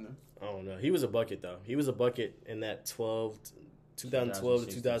 That's a 10. I don't know. He was a bucket, though. He was a bucket in that 2012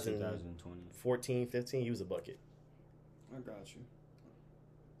 to 2014, 15. He was a bucket. I got you.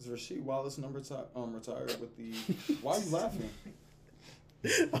 Is Rasheed Wallace number retired with the... Why are you laughing?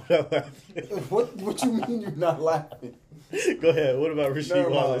 I'm not laughing. What you mean you're not laughing? Go ahead. What about Rasheed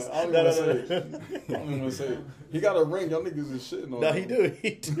Wallace? I don't even want to say it. He got a ring. Y'all niggas is shitting on him. No,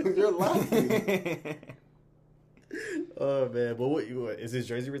 he do. You're laughing. Oh, man. But what is his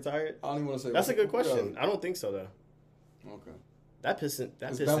jersey retired? I don't even want to say. That's a good question. I don't think so, though. Okay. That Pistons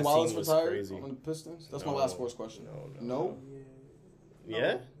Ben Wallace was retired crazy. on the Pistons? That's my last sports question. No?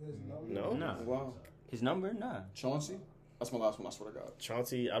 Yeah? No. Wow. His number? Nah. Chauncey? That's my last one, I swear to God.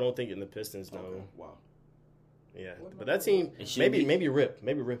 Chauncey, I don't think in the Pistons, no. Okay. Wow. Yeah. But that team, maybe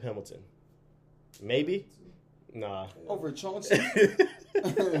Rip Hamilton. Maybe? Nah. Over Chauncey?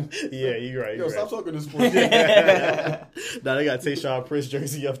 Yeah, you're right. Yo, stop talking to sports. Nah, they got Tayshaun Prince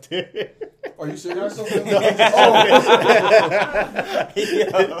jersey up there. Are you serious? That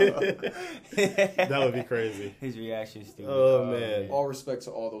would be crazy. His reaction stupid. Oh, man. All respect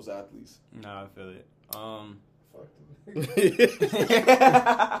to all those athletes. Nah, I feel it. It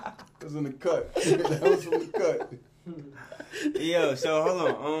was in the cut. That was from the cut. Yo, so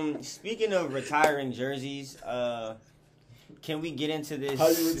hold on. Speaking of retiring jerseys, can we get into this? How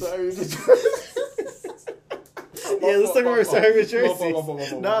you retire your jersey? Yeah, let's talk about retirement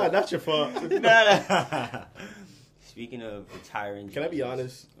jerseys. Nah, not your fault. Nah. Speaking of retiring jerseys. Can I be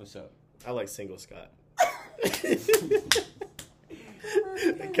honest? What's up? I like single Scott.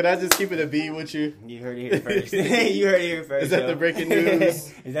 Can I just keep it a B with you? You heard it here first. You heard it here first. Is that the breaking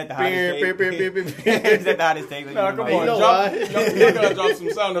news? Is that the hottest take? Is that the hottest take? Nah, come on. You know why? Y'all gotta drop some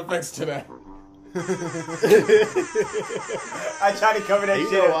sound effects to that. I try to cover that You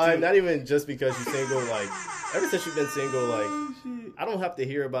shit know up why? too. Not even just because you're single. Like, ever since you've been single, like, I don't have to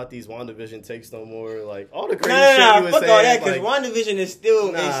hear about these WandaVision takes no more. Like, all the crazy shit you was fuck saying. all that, because like, WandaVision is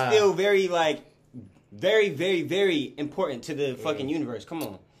still very, like, very, very, very important to the fucking universe. Come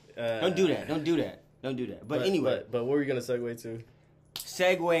on. Don't do that. But anyway. But what were you going to segue to?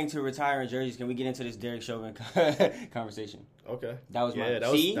 Segueing to retiring jerseys, can we get into this Derek Chauvin conversation? Okay. That was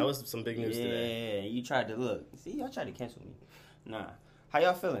that was some big news today. Yeah, you tried to look. See, y'all tried to cancel me. Nah. How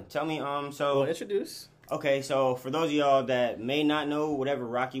y'all feeling? Tell me, Well, introduce. Okay, so for those of y'all that may not know, whatever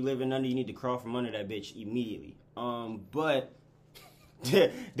rock you living under, you need to crawl from under that bitch immediately. But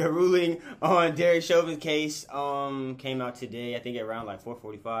the ruling on Derek Chauvin's case came out today, I think around like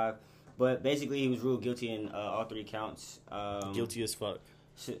 4:45. But basically, he was ruled guilty in all 3 counts. Guilty as fuck.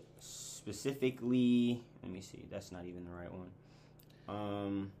 Specifically, let me see. That's not even the right one.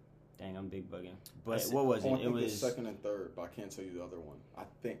 Dang, I'm big bugging. But what was it? I think It was second and third, but I can't tell you the other one. I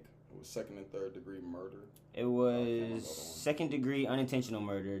think it was second and third degree murder. It was second degree unintentional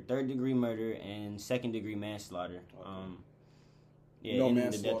murder, third degree murder, and second degree manslaughter. Okay.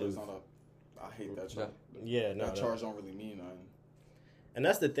 Manslaughter is not a. I hate that charge. Yeah, no. That charge don't really mean nothing. And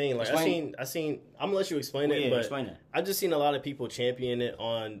that's the thing. Like, I seen. I'm gonna let you explain it, but explain it. I just seen a lot of people champion it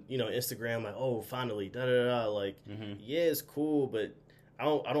on Instagram. Like, oh, finally, da da da. Like, yeah, it's cool, but I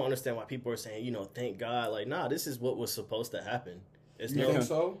don't understand why people are saying, thank God. Like, nah, this is what was supposed to happen. You think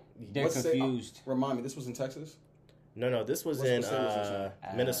so? They're confused. Remind me, this was in Texas? No, this was in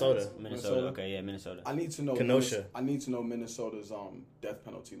Minnesota. Minnesota. Okay, yeah, Minnesota. I need to know Kenosha. I need to know Minnesota's death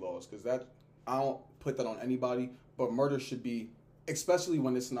penalty laws, because that I don't put that on anybody, but murder should be, especially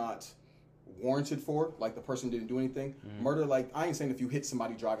when it's not warranted for, like the person didn't do anything. Murder, like, I ain't saying if you hit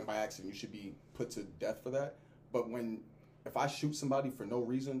somebody driving by accident, you should be put to death for that. But if I shoot somebody for no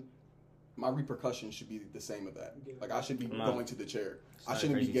reason, my repercussions should be the same of that. Like, I should be going to the chair. I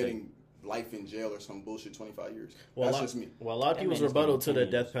shouldn't be getting life in jail or some bullshit 25 years. Well, that's just me. Well, a lot of people's rebuttal to the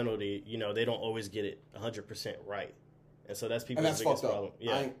death penalty, they don't always get it 100% right. And so that's people's biggest problem.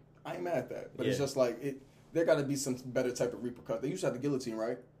 Yeah. I ain't mad at that. But it's just like, there got to be some better type of repercussion. They used to have the guillotine,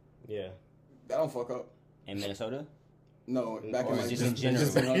 right? Yeah. That don't fuck up. In Minnesota? No, back in just in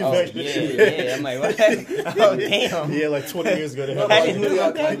general. Yeah. I'm like, what? Oh, damn. Yeah, like 20 years ago. No,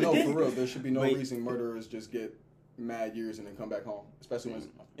 for real. There should be no reason murderers just get mad years and then come back home, especially when it's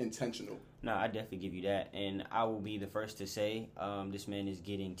intentional. No, I definitely give you that, and I will be the first to say this man is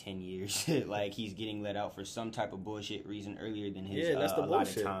getting 10 years. Like, he's getting let out for some type of bullshit reason earlier than his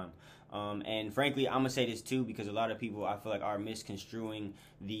allotted time. And frankly, I'm gonna say this too, because a lot of people, I feel like, are misconstruing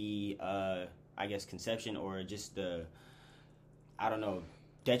the conception or just the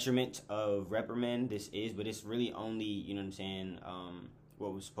detriment of reprimand this is, but it's really only,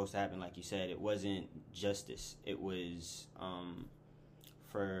 what was supposed to happen. Like you said, it wasn't justice. It was,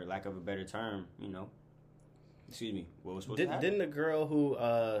 for lack of a better term, Excuse me. What was supposed to happen? Didn't the girl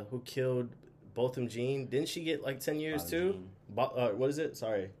who killed Botham Jean, didn't she get like 10 years too? What is it?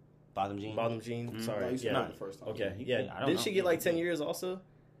 Sorry. Botham Jean. Botham Jean. Mm-hmm. Sorry. Yeah. Not the first time. Okay. Yeah. Didn't she get like 10 years also?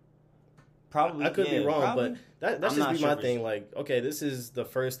 Probably. I could be wrong, probably. but that's I'm just not be sure my thing. Like, okay, this is the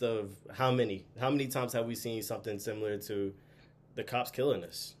first of how many? How many times have we seen something similar to the cops killing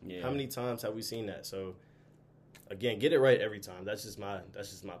us? Yeah. How many times have we seen that? So, again, get it right every time. That's just my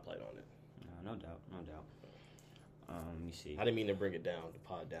plight on it. No doubt. Let me see. I didn't mean to bring it down, the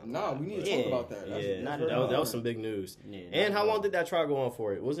pod down. Nah, we need to talk about that. That was some big news. Yeah, and how long did that trial go on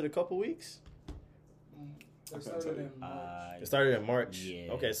for? Was it a couple weeks? It started in March. It started in March.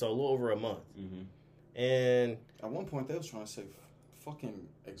 Yeah. Okay, so a little over a month. Mm-hmm. And at one point they was trying to say fucking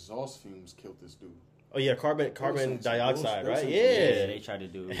exhaust fumes killed this dude. oh yeah, carbon dioxide, right? Yeah, they tried to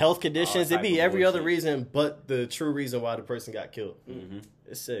do health conditions. It'd be every other reason, but the true reason why the person got killed. Mm-hmm.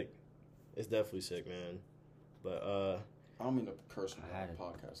 It's sick. It's definitely sick, man. But I don't mean to curse on a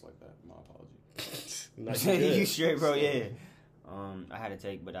podcast like that. My apologies. You straight, bro? Yeah. I had a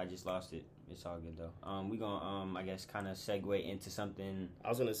take, but I just lost it. It's all good though. We gonna I guess kind of segue into something. I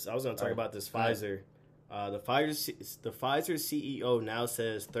was gonna talk about this Pfizer. The Pfizer CEO now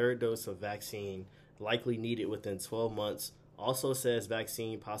says third dose of vaccine likely needed within 12 months. Also says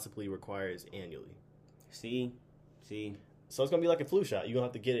vaccine possibly requires annually. See. So it's gonna be like a flu shot. You're gonna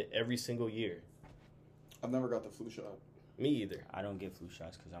have to get it every single year. I've never got the flu shot. Me either. I don't get flu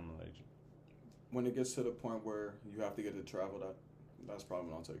shots because I'm allergic. When it gets to the point where you have to get it to travel, that's probably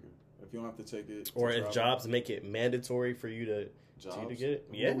when I'll take it. If you don't have to take it, or if jobs make it mandatory for you to get it,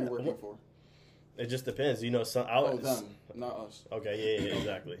 What are we working for? It just depends. You know, some them, not us. Okay, yeah,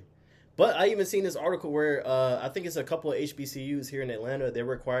 exactly. But I even seen this article where I think it's a couple of HBCUs here in Atlanta. They're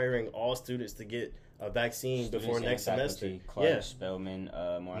requiring all students to get a vaccine before next semester. Clark, Spelman,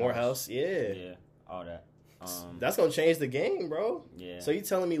 Morehouse, yeah, all that. That's gonna change the game, bro. Yeah. So you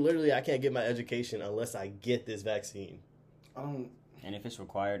telling me literally I can't get my education unless I get this vaccine? I don't. And if it's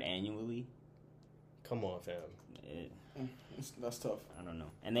required annually, come on, fam. That's tough. I don't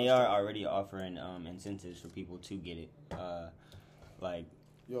know. And they are already offering incentives for people to get it. Like,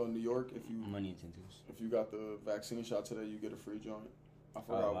 yo, in New York, if you money incentives. If you got the vaccine shot today, you get a free joint. I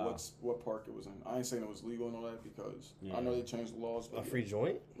forgot what park it was in. I ain't saying it was legal and all that because I know they changed the laws. But a free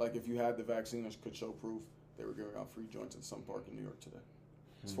joint? Like if you had the vaccine and could show proof, they were giving out free joints in some park in New York today.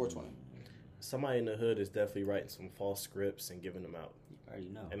 It's 420. Somebody in the hood is definitely writing some false scripts and giving them out. You already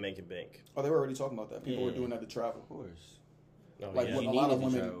know. And making bank. Oh, they were already talking about that. People were doing that to travel. Of course. Oh, like with a lot of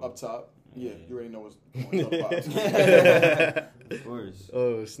women up top. Yeah, you already know what's going on. Of course.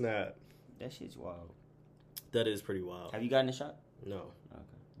 Oh, snap. That shit's wild. That is pretty wild. Have you gotten a shot? No. Okay.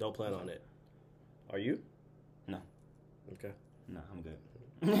 Don't plan on it. Are you? No. Okay. No, I'm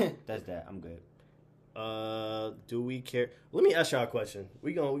good. That's that. I'm good. Do we care? Let me ask y'all a question.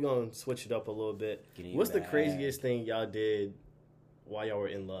 We gonna switch it up a little bit. What's the craziest thing y'all did while y'all were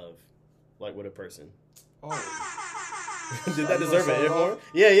in love, like with a person? Oh, did that deserve an air horn?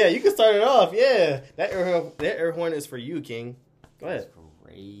 Yeah, you can start it off. Yeah, that air horn is for you, King. Go ahead. That's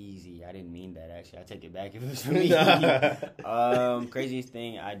crazy. I didn't mean that. Actually, I take it back if it was for me. Craziest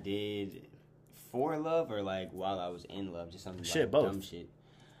thing I did for love or like while I was in love, just something like both. Dumb shit.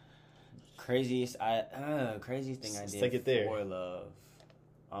 Craziest thing I did take it there. For love.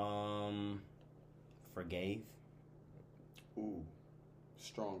 Forgave. Ooh,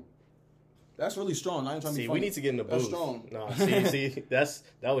 strong. That's really strong. I ain't trying to be See, funny. we need to get in the booth. That's strong. No, see,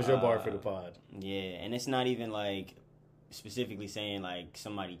 that was your bar for the pod. Yeah, and it's not even like specifically saying like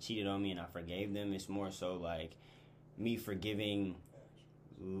somebody cheated on me and I forgave them. It's more so like me forgiving.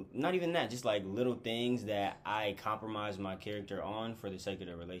 Not even that, just like little things that I compromised my character on for the sake of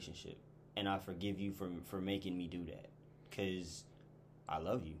the relationship. And I forgive you for making me do that. Because I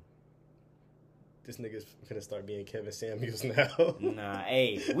love you. This nigga's gonna start being Kevin Samuels now. Nah,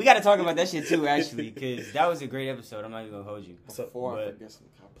 hey, we got to talk about that shit too, actually. Because that was a great episode. I'm not even going to hold you. Before I forget something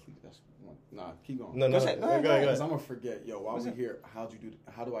complete, nah, keep going. No, go ahead. Because I'm going to forget. Yo, while we here, how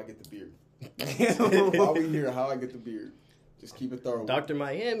do I get the beard? While we here, how I get the beard? Just keep it thorough. Dr.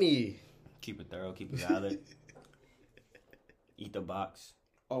 Miami. Keep it thorough. Keep it valid. Eat the box.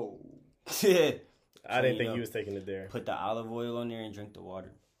 Oh. I didn't think you was taking it there. Put the olive oil on there and drink the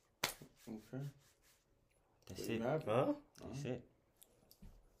water. Okay. That's it. Huh? That's it.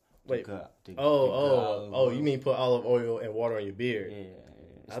 Wait. You mean put olive oil and water on your beard?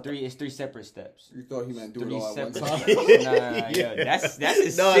 Yeah. It's three separate steps. You thought he meant do it all at one Steps. time? Yeah, that's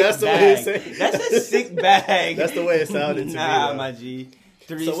a sick that's the bag. way it sounded. That's a sick bag. That's the way it sounded to me. Nah, my G.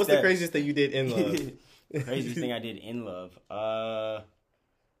 So what's the craziest thing you did in love? Craziest thing I did in love.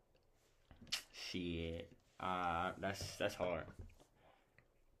 Shit. That's hard.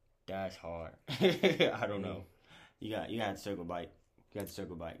 That's hard. I don't know. You got to circle back.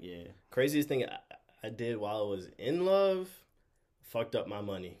 Yeah. Craziest thing I did while I was in love, fucked up my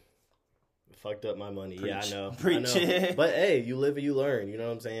money. Fucked up my money. Preach. Yeah, I know. Preach. But hey, you live and you learn. You know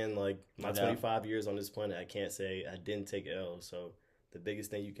what I'm saying? Like, my No doubt. 25 years on this planet, I can't say I didn't take L. So the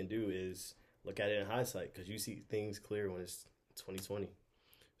biggest thing you can do is look at it in hindsight, because you see things clear when it's 2020.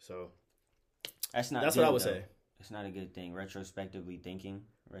 So that's what I would say. It's not a good thing. Retrospectively thinking,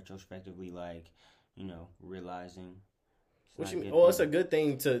 like, realizing. It's a good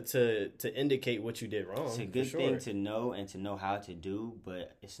thing to indicate what you did wrong. It's a good thing to know and to know how to do,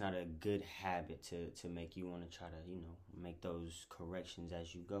 but it's not a good habit to make you want to try to, make those corrections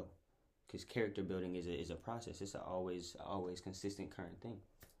as you go. Because character building is a process. It's a always consistent current thing.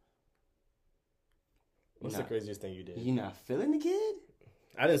 What's the craziest thing you did? You not feeling the kid?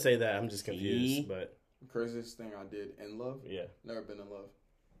 I didn't say that. I'm just confused. But The craziest thing I did in love? Yeah. Never been in love.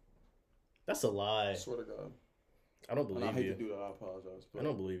 That's a lie. I swear to God. I don't believe you. And I hate to do that. I apologize. I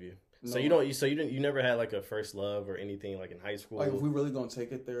don't believe you. No, So you never had like a first love or anything like in high school? Like, if we really gonna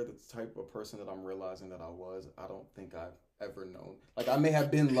take it there, the type of person that I'm realizing that I don't think I've ever known. Like, I may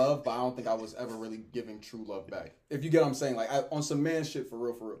have been loved, but I don't think I was ever really giving true love back. If you get what I'm saying, like, on some man shit, for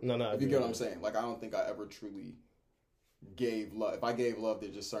real. No. If you get what I'm saying, like, I don't think I ever truly gave love. If I gave love,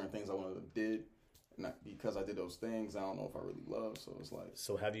 there's just certain things I wanted to did. And because I did those things, I don't know if I really love. So it's like.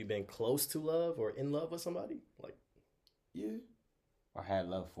 So have you been close to love or in love with somebody? Like. Yeah. Or had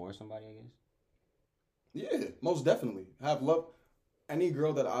love for somebody, I guess? Yeah, most definitely. Have love. Any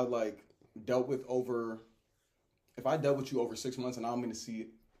girl that I, like, dealt with over... If I dealt with you over 6 months, and I don't mean to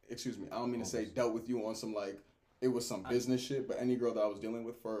say dealt with you on some, like, it was some business shit, but any girl that I was dealing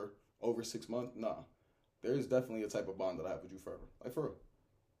with for over 6 months, nah. There's definitely a type of bond that I have with you forever. Like, for real.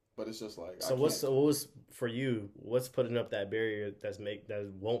 But it's just like... So what was, for you, what's putting up that barrier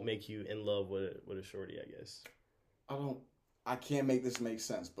that won't make you in love with a shorty, I guess? I can't make this make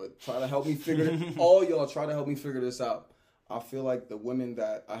sense, but try to help me figure all y'all try to help me figure this out. I feel like the women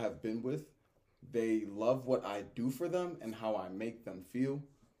that I have been with, they love what I do for them and how I make them feel,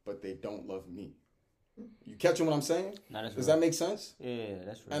 but they don't love me. You catching what I'm saying? Does that make sense? Yeah,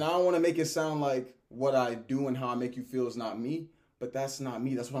 that's right. And I don't want to make it sound like what I do and how I make you feel is not me, but that's not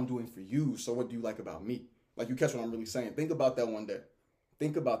me. That's what I'm doing for you. So what do you like about me? Like, you catch what I'm really saying? Think about that one day.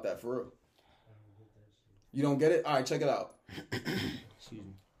 Think about that for real. You don't get it? All right, check it out. Excuse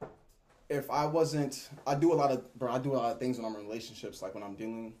me. If I wasn't, I do a lot of things when I'm in relationships. Like, when I'm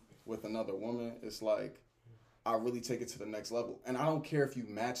dealing with another woman, it's like, I really take it to the next level. And I don't care if you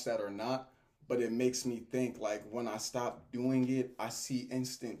match that or not, but it makes me think, like, when I stop doing it, I see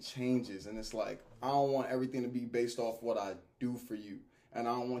instant changes. And it's like, I don't want everything to be based off what I do for you. And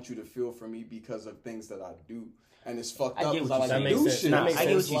I don't want you to feel for me because of things that I do. And it's fucked up because I like to do shit. I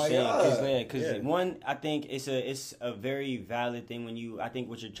get what you're saying. Because one, I think it's a very valid thing I think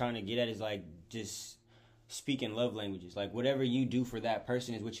what you're trying to get at is, like, just speaking love languages. Like, whatever you do for that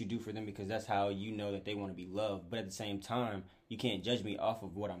person is what you do for them, because that's how you know that they want to be loved. But at the same time, you can't judge me off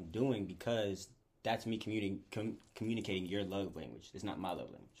of what I'm doing, because that's me communicating your love language. It's not my love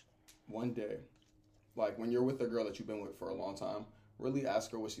language. One day, like, when you're with a girl that you've been with for a long time, really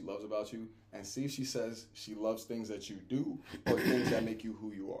ask her what she loves about you and see if she says she loves things that you do or things that make you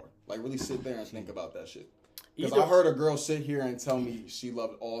who you are. Like, really sit there and think about that shit. Because I heard a girl sit here and tell me she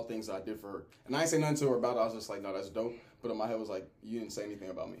loved all things I did for her. And I didn't say nothing to her about it. I was just like, no, that's dope. But in my head was like, you didn't say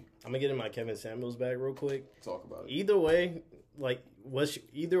anything about me. I'm going to get in my Kevin Samuels bag real quick. Talk about it. Either way,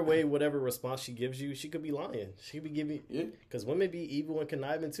 whatever response she gives you, she could be lying. She could be giving... Yeah. Because women be evil and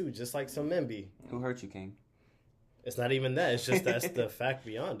conniving too, just like some men be. Who hurt you, King? It's not even that. It's just that's the fact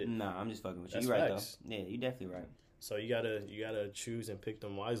beyond it. Nah, I'm just fucking with you. That's You're right, facts. though. Yeah, you're definitely right. So you gotta choose and pick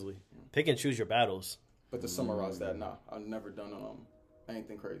them wisely. Pick and choose your battles. But to summarize that, nah, I've never done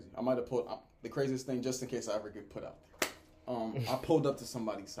anything crazy. I might have pulled the craziest thing just in case I ever get put out there. I pulled up to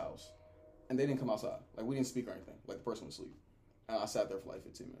somebody's house, and they didn't come outside. Like, we didn't speak or anything. Like, the person was asleep. And I sat there for like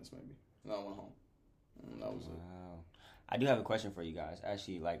 15 minutes maybe. And I went home. And that was it. I do have a question for you guys,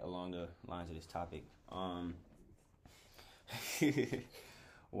 actually, like, along the lines of this topic.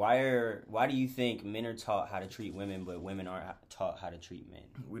 Why do you think men are taught how to treat women, but women aren't taught how to treat men?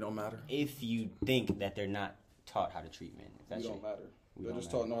 We don't matter. If you think that they're not taught how to treat men. We don't matter. They're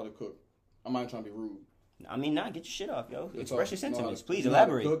just taught know how to cook. I'm not trying to be rude. I mean, get your shit off, yo. Express your sentiments. Please you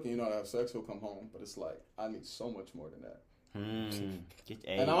elaborate. Know how to cook and you know how to have sex, he'll come home. But it's like, I need so much more than that. And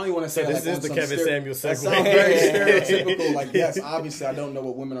I don't even want to say this is the Kevin Samuels That segue. sounds very stereotypical. Like, yes, obviously, I don't know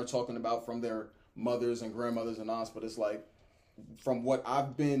what women are talking about from their mothers and grandmothers and aunts, but it's like, from what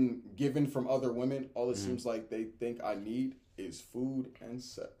I've been given from other women, all it seems like they think I need is food and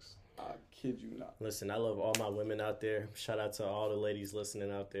sex. I kid you not. Listen, I love all my women out there. Shout out to all the ladies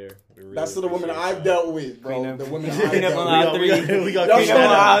listening out there. Really That's to the women I've dealt with, bro. The women I've Clean up dealt on with. aisle 3. We got Y'all clean trying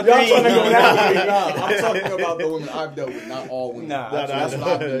up to on aisle go 3. that way. Nah, I'm talking about the women I've dealt with, not all women. Nah, that's what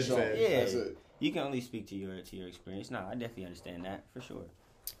I've been shown. Yeah. That's it. You can only speak to your experience. Nah, I definitely understand that for sure.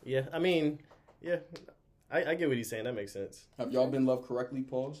 Yeah, I mean, yeah, I get what he's saying. That makes sense. Have y'all been loved correctly,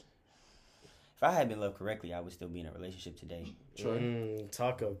 pause? If I had been loved correctly, I would still be in a relationship today.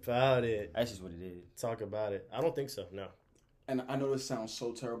 Talk about it. That's just what it is. Talk about it. I don't think so, no. And I know this sounds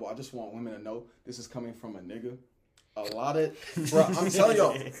so terrible. I just want women to know this is coming from a nigga. A lot of, bro, I'm telling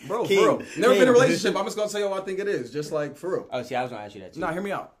y'all, bro, King, for real. Never been in a King. relationship. I'm just going to tell you what I think it is. Just like, for real. Oh, see, I was gonna ask you that too. Nah, hear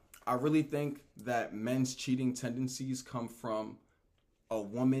me out. I really think that men's cheating tendencies come from a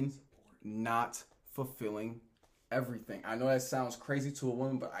woman not fulfilling everything. I know that sounds crazy to a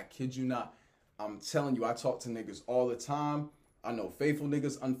woman, but I kid you not. I'm telling you, I talk to niggas all the time. I know faithful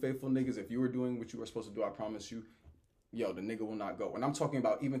niggas, unfaithful niggas. If you were doing what you were supposed to do, I promise you, yo, the nigga will not go. And I'm talking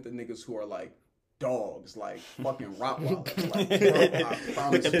about even the niggas who are like dogs, like fucking Rottweilers. Like, bro, I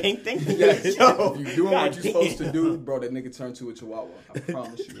promise With the you. pink thing? Yes, Yo, if you're doing what you're God supposed to damn. do, bro, that nigga turned to a Chihuahua. I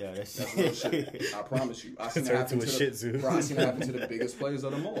promise you. Yeah, that's real shit. I promise you. I seen it Turned happen to a to Shih the, Tzu. bro, I seen it happen to the biggest players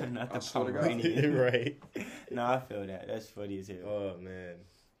of them all. Not I the swear to God. Pomeranian. Right. No, I feel that. That's funny as hell. Oh, man.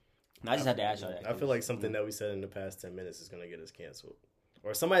 No, I just had to ask y'all that. I feel like something that we said in the past 10 minutes is going to get us canceled.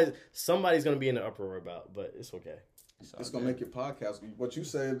 Or somebody's going to be in the uproar about, but it's okay. It's gonna make your podcast. What you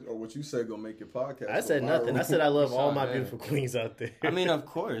said gonna make your podcast. I said go nothing. viral. I said I love all my Man. beautiful queens out there. I mean, of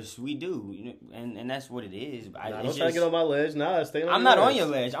course, we do. You know, and that's what it is. But Nah, it's don't try to just- get on my ledge. Nah, stay on I'm your not on ledge. your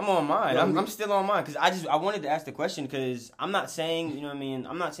ledge. I'm on mine. No, I'm still on mine because I wanted to ask the question because I'm not saying, you know what I mean?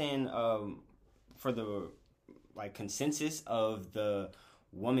 I'm not saying for the like consensus of the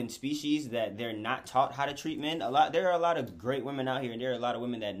woman species that they're not taught how to treat men. There are a lot of great women out here, and there are a lot of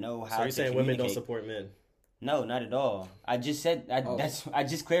women that know how. So you're to saying women don't communicate. support men? No, not at all. I just said Oh. I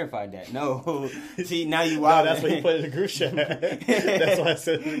just clarified that. No, see now you No, wild. that's what you put in the group chat. That's why I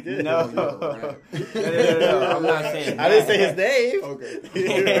said it again. No. No, I'm not saying. I didn't say that. his name.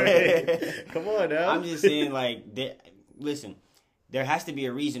 Okay. Come on now. I'm just saying, like, listen, there has to be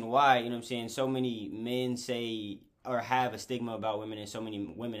a reason why, you know what I'm saying, so many men say or have a stigma about women and so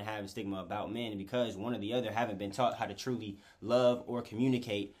many women have a stigma about men because one or the other haven't been taught how to truly love or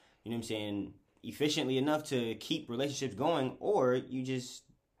communicate, you know what I'm saying, efficiently enough to keep relationships going, or you just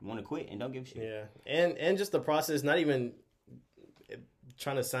want to quit and don't give a shit. Yeah, and just the process, not even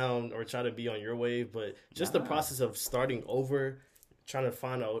trying to sound or try to be on your wave, but just the process of starting over, trying to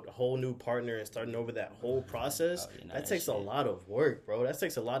find a whole new partner and starting over that whole process, that takes a lot of work, bro. That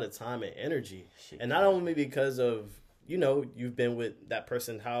takes a lot of time and energy. And not only because of, you know, you've been with that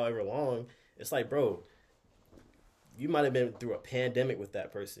person however long, it's like, bro, you might have been through a pandemic with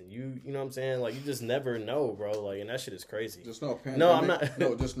that person. You know what I'm saying? Like, you just never know, bro. Like, and that shit is crazy. Just know a pandemic. No, I'm not.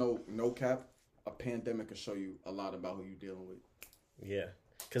 No, just no cap. A pandemic can show you a lot about who you're dealing with. Yeah,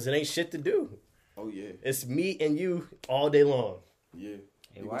 because it ain't shit to do. Oh yeah. It's me and you all day long. Yeah.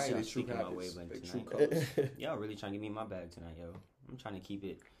 Hey, You why gonna are see y'all they true speaking my habits, wavelength they true tonight? colors. Y'all really trying to get me in my bag tonight, yo. I'm trying to keep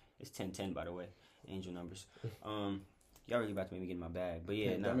it. It's 10-10, by the way. Angel numbers. Y'all really about to make me get in my bag. But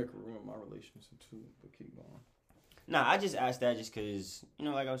yeah, Pandemic ruined my relationship too. But keep going. Nah, I just asked that just because, you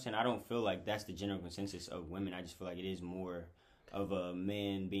know, like I was saying, I don't feel like that's the general consensus of women. I just feel like it is more of a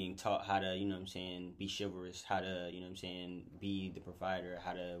man being taught how to, you know what I'm saying, be chivalrous, how to, you know what I'm saying, be the provider,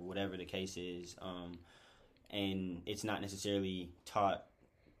 how to, whatever the case is. And it's not necessarily taught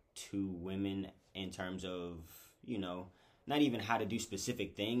to women in terms of, you know, not even how to do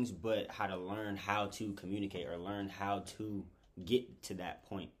specific things, but how to learn how to communicate or learn how to get to that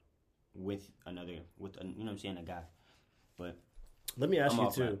point with you know what I'm saying, a guy. But Let me ask I'm you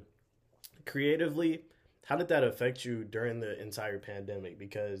off too, that. creatively, how did that affect you during the entire pandemic?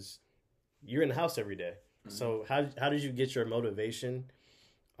 Because you're in the house every day. Mm-hmm. So how did you get your motivation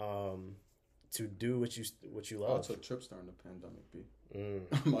to do what you I love? took trips during the pandemic, B.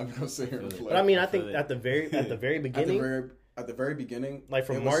 I'm not gonna sit here and play. But I mean, I I feel think it. at the very beginning, at the very beginning, like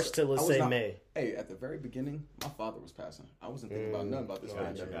from it was- March to let's I was say not- May. Hey, at the very beginning, my father was passing. I wasn't thinking about nothing about this Gotcha,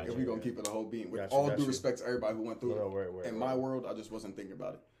 pandemic. gotcha, If we gonna gotcha. keep it a whole beat, with Gotcha, all gotcha. due respect to everybody who went through No, it, word, in my world, I just wasn't thinking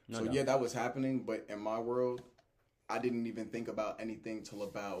about it. So No. yeah, that was happening, but in my world, I didn't even think about anything till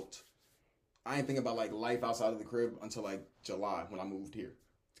about. I didn't think about like life outside of the crib until like July when I moved here.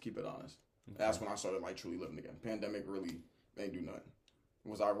 To keep it honest, that's when I started like truly living again. Pandemic really ain't do nothing.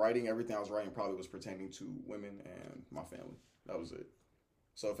 Was I writing? Everything I was writing probably was pertaining to women and my family. That was it.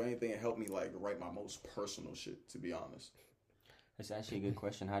 So if anything, it helped me like write my most personal shit. To be honest, That's actually a good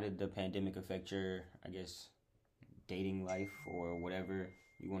question. How did the pandemic affect your, I guess, dating life or whatever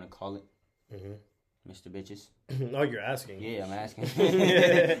you want to call it, Mr. Bitches? Oh, you're asking? Yeah, I'm asking.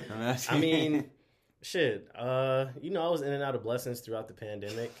 I'm asking. I mean, shit. I was in and out of blessings throughout the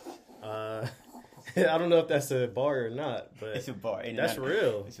pandemic. I don't know if that's a bar or not, but it's a bar. That's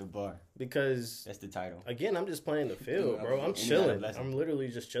real. It's a bar. Because that's the title. Again, I'm just playing the field, bro. I'm chilling. I'm literally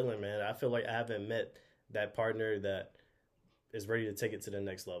just chilling, man. I feel like I haven't met that partner that is ready to take it to the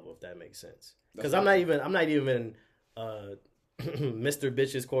next level, if that makes sense. Because I'm not even Mr.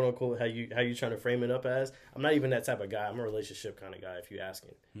 Bitches, quote unquote, how you trying to frame it up as. I'm not even that type of guy. I'm a relationship kind of guy, if you're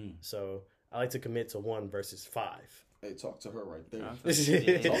asking. So I like to commit to 1 versus 5. Hey, talk to her right there. Cause she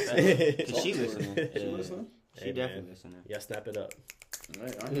listening. She listening? She definitely listening. Yeah, snap it up.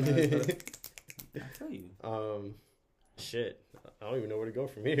 Right, I feel you. Shit. I don't even know where to go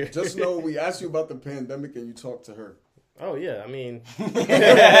from here. Just know we asked you about the pandemic and you talked to her. Oh yeah, I mean, I'm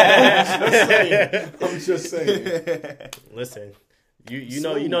just saying. Listen, you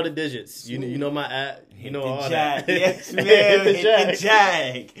know the digits. You know my app. You know all that. Yes, man. Hit the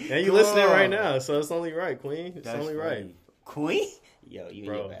jack. And you listening right now, so it's only right, Queen. It's only right. Queen? Yo, you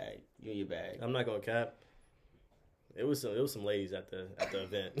in your bag. You in your bag. I'm not gonna cap. It was some ladies at the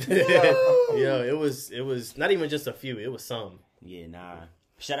event. Yo, it was not even just a few. It was some. Yeah, nah.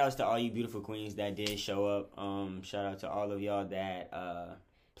 Shout outs to all you beautiful queens that did show up. Shout out to all of y'all that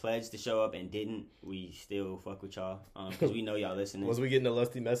pledged to show up and didn't. We still fuck with y'all because we know y'all listening. Was we getting the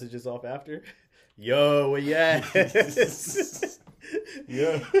lusty messages off after? Yo, where you at?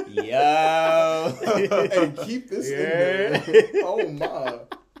 Yo. Hey, keep this in there. Oh my.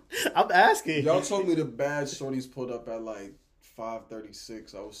 I'm asking. Y'all told me the bad shorties pulled up at like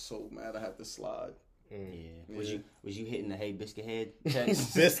 5:36. I was so mad I had to slide. Yeah. Was you hitting the hey biscuit head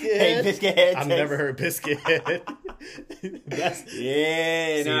text? Biscuit head? Hey biscuit head text? I've never heard biscuit head. That's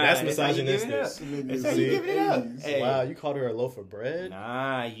misogynistic. That's how you give it up. Hey. Wow, you called her a loaf of bread?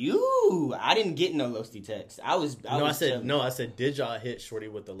 Nah, you. I didn't get no lusty text. I said, did y'all hit shorty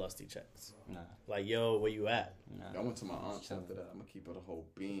with the lusty checks? Nah. Like, yo, where you at? Nah. I went to my aunt's after that. I'm gonna keep it a whole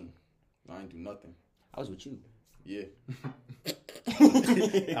bean. I ain't do nothing. I was with you. Yeah.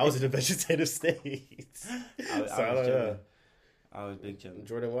 I was in the vegetative state. I was big chilling.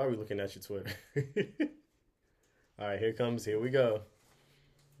 Jordan, why are we looking at your Twitter? All right, here we go.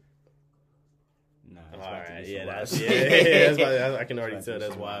 Nah, all right, that's I can already tell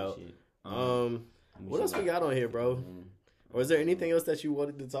that's wild. What else we got on here, bro? Or is there anything else that you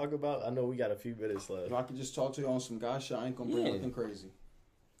wanted to talk about? I know we got a few minutes left. Yo, I could just talk to you on some guy shit. I ain't gonna bring nothing crazy.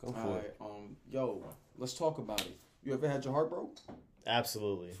 Go for it. Yo, let's talk about it. You ever had your heart broke?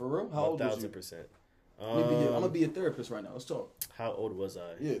 Absolutely. For real? How old was you? 1,000%. I'm gonna be a therapist right now. Let's talk. How old was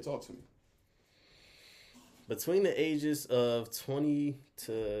I? Yeah, talk to me. Between the ages of 20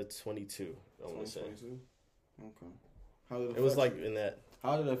 to 22, I want to say. 22? Okay. How did it was like in that.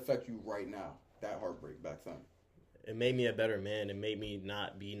 How did it affect you right now, that heartbreak back then? It made me a better man. It made me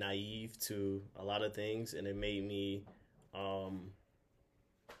not be naive to a lot of things, and it made me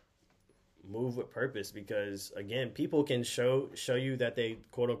move with purpose, because again, people can show you that they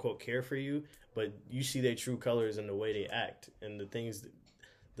quote unquote care for you, but you see their true colors in the way they act and the things,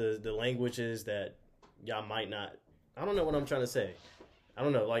 the languages that y'all might not. I don't know what I'm trying to say. I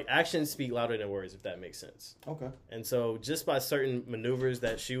don't know. Like, actions speak louder than words, if that makes sense. Okay. And so just by certain maneuvers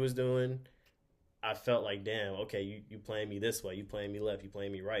that she was doing, I felt like, damn, okay, you playing me this way, you playing me left, you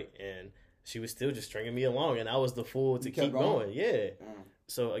playing me right, and she was still just stringing me along, and I was the fool to keep going. Yeah.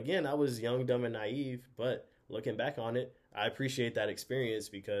 So again, I was young, dumb, and naive, but looking back on it, I appreciate that experience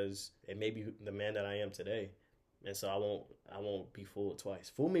because it made me the man that I am today. And so I won't be fooled twice.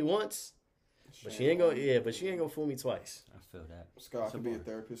 Fool me once, but she ain't gonna fool me twice. I feel that. Scott, I could be a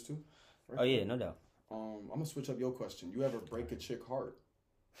therapist too. Right? Oh yeah, no doubt. I'm gonna switch up your question. You ever break a chick heart?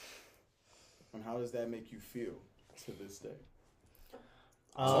 And how does that make you feel to this day?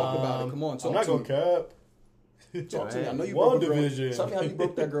 Talk about it. Come on, talk I'm not to me. Gonna cap. Talk to me. I know you One broke a girl. division. Tell me how you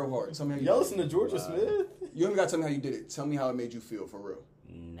broke that girl heart. Tell me how you Y'all listen to George Smith? You ain't got to tell me how you did it. Tell me how it made you feel for real.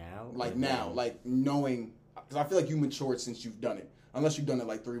 Now, like knowing, because I feel like you matured since you've done it. Unless you've done it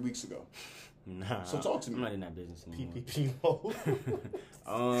like 3 weeks ago. Nah. So talk to me. I'm not in that business anymore. PPP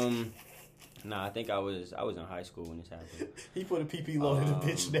mode. Nah, I think I was in high school when this happened. He put a PP load in the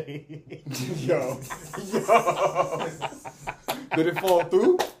bitch name. Yo. Did it fall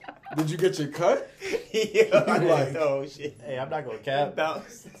through? Did you get your cut? Oh shit. Hey, I'm not gonna cap.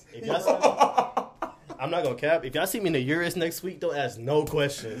 I'm not gonna cap. If y'all see me in the Urus next week, don't ask no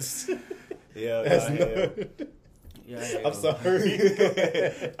questions. Yeah. Yeah, I'm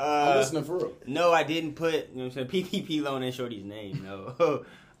sorry. I'm listening for real. No, I didn't put, you know what I'm saying, PPP loan in Shorty's name. No.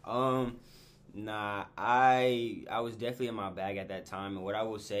 Nah, I was definitely in my bag at that time, and what I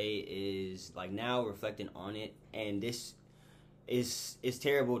will say is, like, now reflecting on it, and this is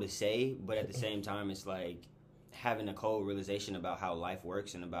terrible to say, but at the same time, it's like having a cold realization about how life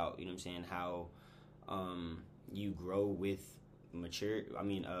works and about, you know what I'm saying, how you grow with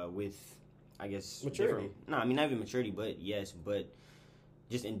with, I guess, maturity. No, I mean, not even maturity, but yes, but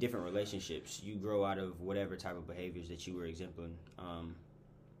just in different relationships, you grow out of whatever type of behaviors that you were exempling.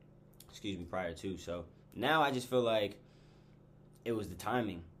 Prior to. So now I just feel like it was the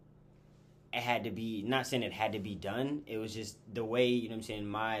timing. It had to be, not saying it had to be done, it was just the way, you know what I'm saying,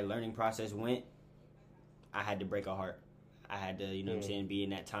 my learning process went. I had to break a heart. I had to, you know what I'm saying, be in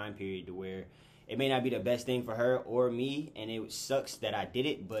that time period to where it may not be the best thing for her or me, and it sucks that I did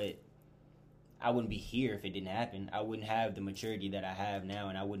it, but I wouldn't be here if it didn't happen. I wouldn't have the maturity that I have now,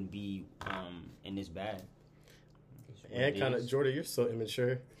 and I wouldn't be in this bad. And kind of, Jordan, you're so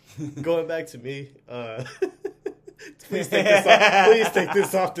immature. Going back to me, please take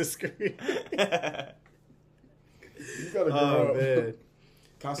this off the screen. You gotta grow up. Man.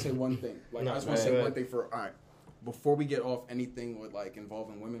 Can I say one thing? Like, I just want to say one thing all right, before we get off anything with, like,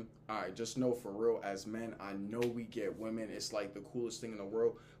 involving women, all right, just know for real, as men, I know we get women. It's, like, the coolest thing in the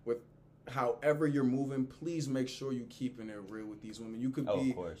world. With however you're moving, please make sure you keeping it real with these women. You could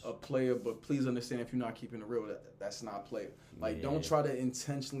be a player, but please understand if you're not keeping it real, that's not player. Like, don't try to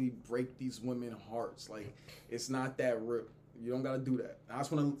intentionally break these women's hearts. Like, it's not that real. You don't got to do that. I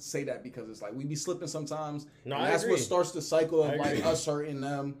just want to say that because it's like we be slipping sometimes. No, and that's what starts the cycle of like us hurting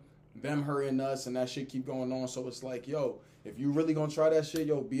them hurting us, and that shit keep going on. So it's like, yo, if you really gonna try that shit,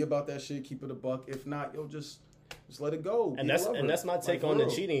 yo, be about that shit. Keep it a buck. If not, yo, just let it go. And that's my take on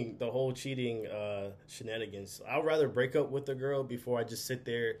the whole cheating shenanigans. I'd rather break up with a girl before I just sit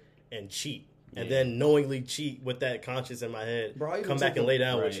there and cheat. And then knowingly cheat with that conscience in my head. Bro, come back and lay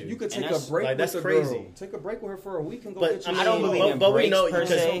down with you. You could take a break with that's a crazy. Girl. Take a break with her for a week and go but, get your I don't believe in but breaks we know per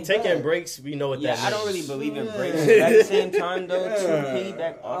se. Taking breaks, we know what that means. I don't really believe in breaks. But at the same time, though, to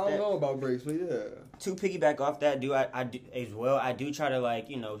piggyback off that. I don't know about breaks, but yeah. To piggyback off that, I do as well. I do try to, like,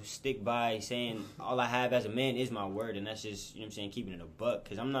 you know, stick by saying all I have as a man is my word, and that's just, you know what I'm saying, keeping it a buck.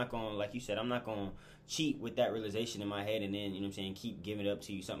 Because I'm not going to, like you said, I'm not going to cheat with that realization in my head and then, you know what I'm saying, keep giving it up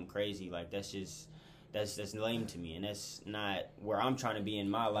to you something crazy. Like, that's just... That's lame to me, and that's not where I'm trying to be in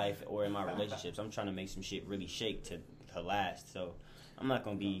my life or in my relationships. I'm trying to make some shit really shake to last. So I'm not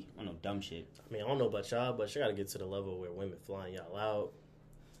gonna be on no dumb shit. I mean, I don't know about y'all, but you gotta get to the level where women flying y'all out.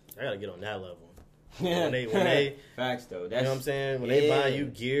 I gotta get on that level. When they facts though. That's, you know what I'm saying? When they buy you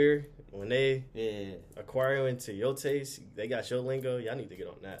gear, when they acquire into your taste, they got your lingo. Y'all need to get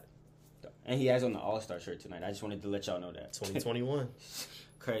on that. And he has on the All-Star shirt tonight. I just wanted to let y'all know that. 2021.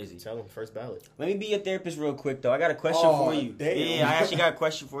 Crazy. Tell them first ballot. Let me be your therapist real quick, though. I got a question for you. Damn. Yeah, I actually got a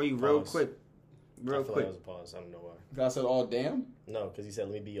question for you real quick. Like that was a pause. I don't know why. God said, "Oh damn." No, because he said,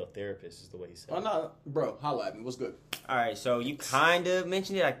 "Let me be your therapist." Is the way he said. Oh no, bro. Holla at me. What's good? All right, so you kind of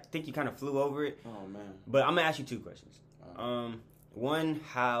mentioned it. I think you kind of flew over it. Oh man. But I'm gonna ask you two questions. One,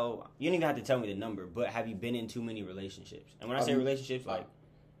 how you don't even have to tell me the number, but have you been in too many relationships? And when I say relationships, like.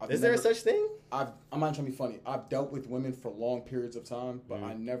 Is there such thing? I'm not trying to be funny. I've dealt with women for long periods of time, but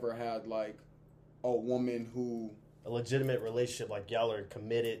I never had like a woman who a legitimate relationship, like y'all are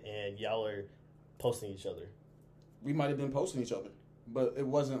committed and y'all are posting each other. We might have been posting each other, but it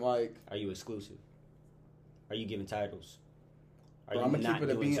wasn't like. Are you exclusive? Are you giving titles? Are you I'm gonna keep it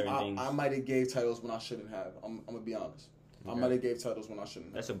a bean. Things? I might have gave titles when I shouldn't have. I'm gonna be honest. Okay. I might have gave titles when I shouldn't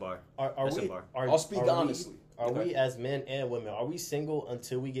have. That's a bar. That's a bar. I'll speak honestly. Are we as men and women? Are we single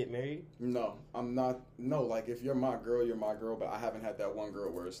until we get married? No, I'm not. No, like if you're my girl, you're my girl. But I haven't had that one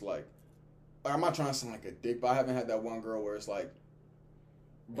girl where it's like I'm not trying to sound like a dick, but I haven't had that one girl where it's like,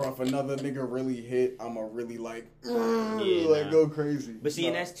 bro, if another nigga really hit, I'ma really like go crazy. But see,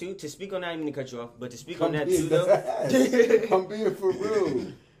 and that's too. To speak on that, I didn't mean to cut you off, but to speak on that too, though, I'm being for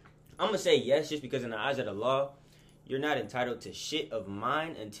real. I'm gonna say yes, just because in the eyes of the law, you're not entitled to shit of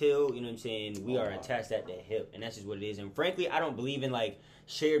mine until, you know what I'm saying, we are attached at the hip. And that's just what it is. And frankly, I don't believe in, like,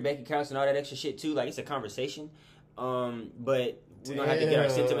 shared bank accounts and all that extra shit, too. Like, it's a conversation. But we're going to have to get our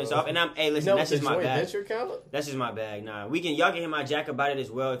sentiments off. And listen, that's just my bag. That's just my bag. Nah, y'all can hit my jack about it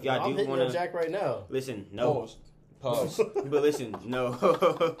as well if y'all do want to. I'm hitting your jack right now. Listen, no. Pause. But listen,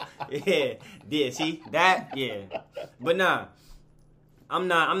 no. Yeah, see? That, yeah. But nah. I'm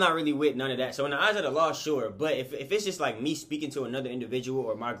not really with none of that. So in the eyes of the law, sure. But if it's just like me speaking to another individual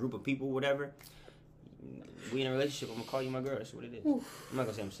or my group of people, whatever, we in a relationship, I'm gonna call you my girl. That's what it is. I'm not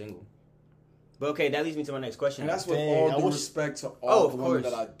gonna say I'm single. But okay, that leads me to my next question. And that's with all due respect to all the women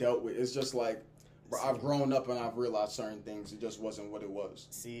that I dealt with. It's just like, I've grown up and I've realized certain things. It just wasn't what it was.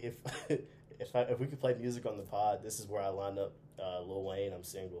 See, if we could play music on the pod, this is where I line up Lil Wayne. I'm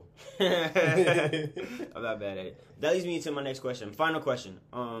single. I'm not bad at it. That leads me to my next question. Final question.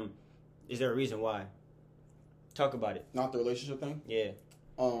 Is there a reason why? Talk about it. Not the relationship thing? Yeah.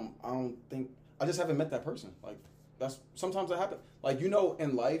 I don't think, I just haven't met that person. Like, sometimes that happens. Like,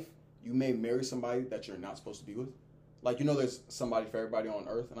 in life, you may marry somebody that you're not supposed to be with. Like, there's somebody for everybody on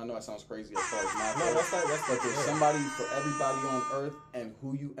earth, and I know that sounds crazy as far as not. No, but there's somebody for everybody on earth, and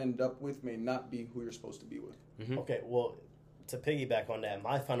who you end up with may not be who you're supposed to be with. Mm-hmm. Okay, well, to piggyback on that,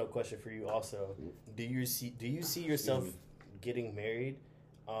 my final question for you also: do you see yourself getting married?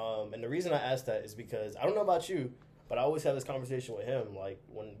 And the reason I ask that is because I don't know about you, but I always have this conversation with him. Like,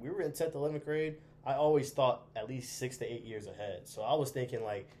 when we were in 10th, 11th grade, I always thought at least 6 to 8 years ahead. So I was thinking,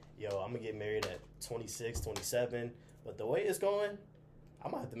 like, yo, I'm going to get married at 26, 27. But the way it's going, I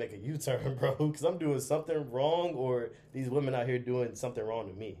might have to make a U-turn, bro, because I'm doing something wrong, or these women out here doing something wrong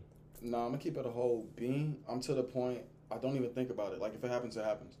to me. No, I'm going to keep it a whole bean. I'm to the point, I don't even think about it. Like, if it happens, it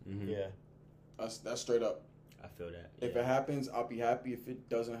happens. Mm-hmm. Yeah. That's straight up. I feel that. Yeah. If it happens, I'll be happy. If it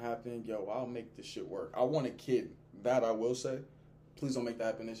doesn't happen, I'll make this shit work. I want a kid. That I will say. Please don't make that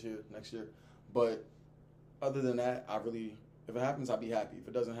happen this year, next year. But other than that, if it happens, I'll be happy. If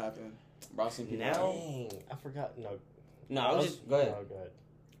it doesn't happen, Dang, I forgot. No, I was just go ahead. Oh, go ahead.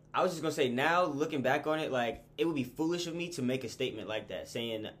 I was just gonna say, now looking back on it, like, it would be foolish of me to make a statement like that,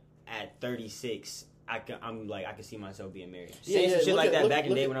 saying at 36 I can see myself being married. Saying some shit like that back in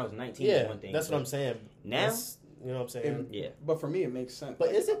the day when I was 19. Yeah, one thing. That's what I'm saying. Now, you know what I'm saying? Yeah. But for me, it makes sense. But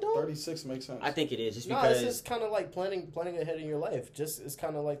is it though? 36 makes sense. I think it is, just because it's just kind of like planning ahead in your life. It's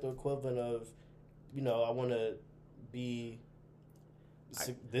kind of like the equivalent of, I want to be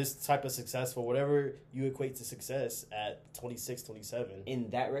this type of successful, whatever you equate to success at 26, 27. In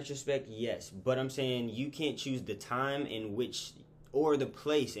that retrospect, yes. But I'm saying you can't choose the time in which or the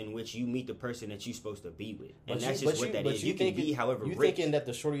place in which you meet the person that you're supposed to be with. And that's just what that is. You can be however rich. You thinking that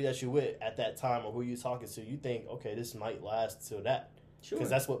the shorty that you with at that time or who you talking to, you think, okay, this might last till that. Sure. Because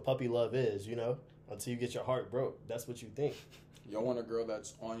that's what puppy love is, until you get your heart broke. That's what you think. Y'all want a girl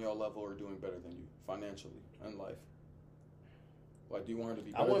that's on your level or doing better than you financially in life? Like, do you want her to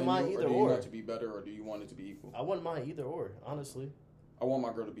be better than you, or do you want it to be better, or do you want it to be equal? I wouldn't mind either or, honestly. I want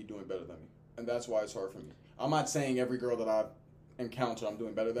my girl to be doing better than me, and that's why it's hard for me. I'm not saying every girl that I've encountered I'm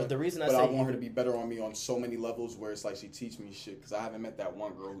doing better than, but the reason I want her to be better on me on so many levels where it's like she teach me shit, because I haven't met that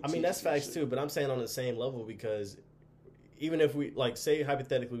one girl who that's facts too, but I'm saying on the same level, because even if we, like, say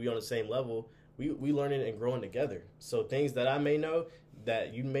hypothetically we on the same level, we learning and growing together. So things that I may know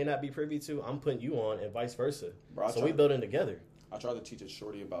that you may not be privy to, I'm putting you on, and vice versa. Bro, so we building together. I tried to teach a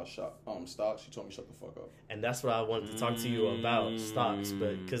shorty about stocks. She told me shut the fuck up. And that's what I wanted to talk to you about, stocks.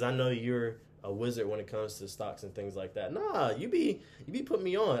 But because I know you're a wizard when it comes to stocks and things like that. Nah, you be putting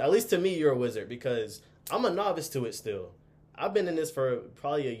me on. At least to me, you're a wizard, because I'm a novice to it still. I've been in this for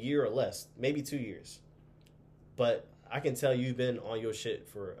probably a year or less, maybe 2 years. But I can tell you've been on your shit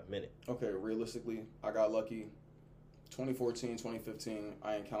for a minute. Okay, realistically, I got lucky. 2014, 2015,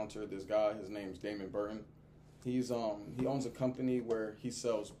 I encountered this guy. His name's Damon Burton. He owns a company where he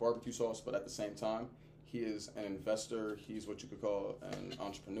sells barbecue sauce, but at the same time, he is an investor. He's what you could call an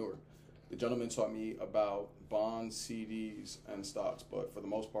entrepreneur. The gentleman taught me about bonds, CDs, and stocks, but for the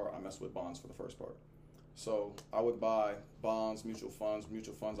most part, I messed with bonds for the first part. So I would buy bonds, mutual funds.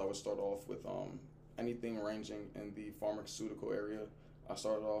 Mutual funds, I would start off with anything ranging in the pharmaceutical area. I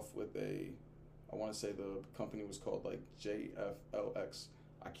started off with I want to say the company was called like JFLX.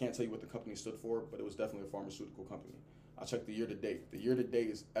 I can't tell you what the company stood for, but it was definitely a pharmaceutical company. I checked the year to date. The year to date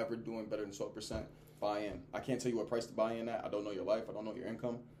is ever doing better than 12%. Buy in. I can't tell you what price to buy in at. I don't know your life. I don't know your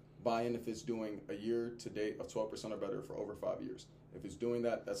income. Buy in if it's doing a year to date of 12% or better for over 5 years. If it's doing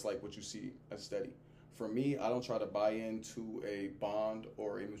that, that's like what you see as steady. For me, I don't try to buy into a bond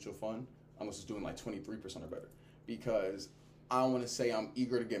or a mutual fund unless it's doing like 23% or better, because I don't want to say I'm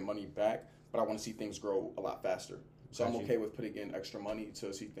eager to get money back, but I want to see things grow a lot faster. So I'm okay with putting in extra money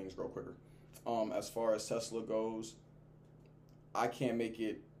to see things grow quicker. As far as Tesla goes, I can't make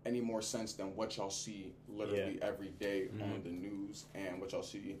it any more sense than what y'all see literally every day on the news and what y'all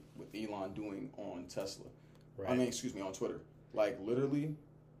see with Elon doing on Tesla. Right. On Twitter. Like, literally,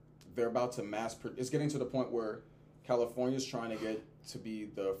 they're about to it's getting to the point where California's trying to get to be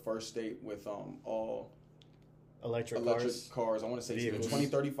the first state with all electric cars. I want to say it's either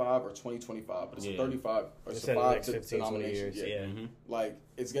 2035 or 2025, but it's a 35 or it's a 5 denomination. Yeah. Mm-hmm. Like,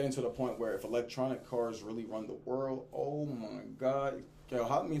 it's getting to the point where if electronic cars really run the world, oh my God.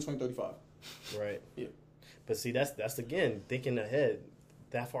 How many in 2035? Right. Yeah. But see, that's again thinking ahead,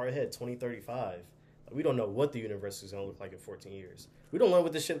 that far ahead, 2035. We don't know what the universe is gonna look like in 14 years. We don't know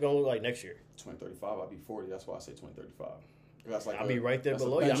what this shit gonna look like next year. 2035, I'll be 40. That's why I say 2035. That's like I'll be right there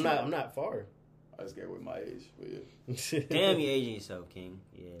below you. I'm not far. I just gave away my age, but yeah. Damn, you aging yourself, King.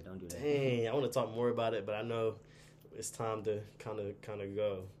 Yeah, don't do that. Dang, I want to talk more about it, but I know it's time to kind of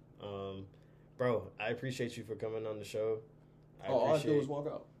go. Bro, I appreciate you for coming on the show. All I do is walk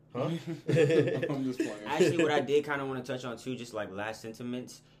out. Huh? I'm just playing. Actually, what I did kind of want to touch on too, just like last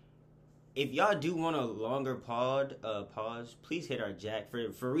sentiments. If y'all do want a longer pause, please hit our jack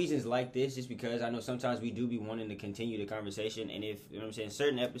for reasons like this. Just because I know sometimes we do be wanting to continue the conversation, and if you know what I'm saying,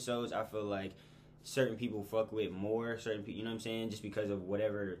 certain episodes I feel like certain people fuck with more. Certain people, you know what I'm saying, just because of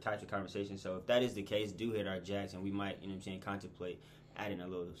whatever types of conversation. So if that is the case, do hit our jacks, and we might, you know what I'm saying, contemplate adding a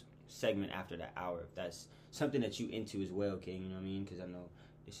little segment after that hour if that's something that you into as well, King. You know what I mean? Because I know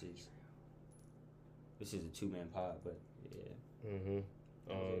this is a 2-man pod, but yeah.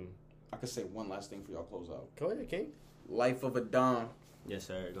 Mm-hmm. I could say one last thing for y'all close out. Go ahead, King. Life of a Don. Yes,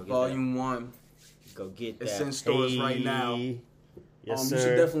 sir. Go get Volume 1. that. Go get that. It's in stores right now. Yes, sir. You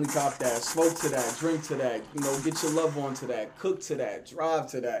should definitely cop that. Smoke to that. Drink to that. You know, get your loved one to that. Cook to that. Drive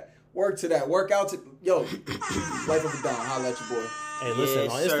to that. Work to that. Work out to... Yo, Life of a Don. Holla at your boy. Hey, listen,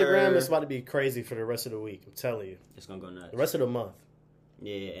 Yes, on Instagram, sir. it's about to be crazy for the rest of the week. I'm telling you. It's gonna go nuts. The rest of the month.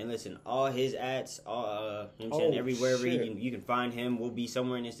 Yeah, and listen, all his ads, all you know what I'm saying, everywhere you can find him will be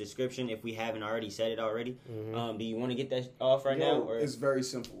somewhere in this description if we haven't already said it already. Mm-hmm. Do you want to get that off right now? Or? It's very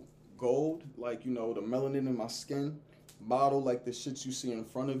simple. Gold, like, you know, the melanin in my skin. Bottle, like the shit you see in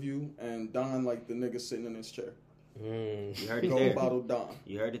front of you. And Don, like the nigga sitting in his chair. You heard it Gold there. bottle Don.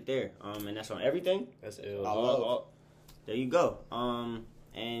 You heard it there. And that's on everything. That's ill. I love. There you go. And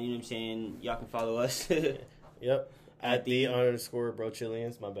you know what I'm saying, y'all can follow us. Yep. At the _bro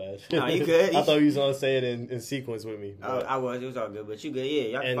Chileans. My bad. No, you good. I thought you was gonna say it in sequence with me. I was. It was all good, but you good. Yeah,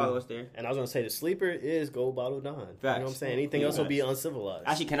 y'all can follow us there. And I was gonna say the sleeper is Gold Bottle Don. Facts. You know what I'm saying? Anything else will be uncivilized.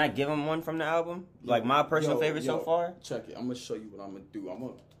 Actually, can I give him one from the album? Like my personal favorite so far? Check it. I'm gonna show you what I'm gonna do. I'm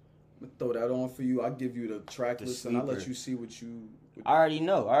gonna throw that on for you. I'll give you the track list and I'll let you see what you. I already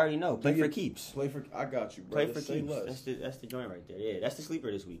know. Play for keeps. I got you, bro. Play for keeps. That's the joint right there. Yeah, that's the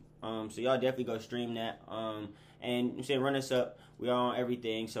sleeper this week. So y'all definitely go stream that. And I'm saying, run us up. We are on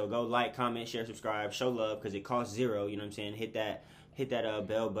everything. So go like, comment, share, subscribe, show love because it costs $0. You know what I'm saying? Hit that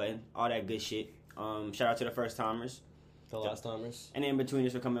bell button, all that good shit. Shout out to the first timers, The last timers. and then between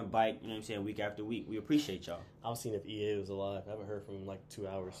us, we're coming bike. You know what I'm saying? Week after week. We appreciate y'all. I was seeing if EA was alive. I haven't heard from him in like 2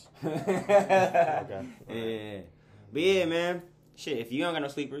 hours. Okay. Yeah. But yeah, man. Shit, if you don't got no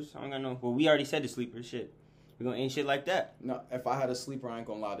sleepers, I don't got no. Well, we already said the sleepers. Shit, we're gonna end shit like that. No, if I had a sleeper, I ain't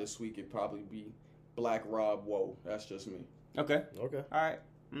gonna lie. This week it'd probably be Black Rob. Whoa, that's just me. Okay. Okay. All right.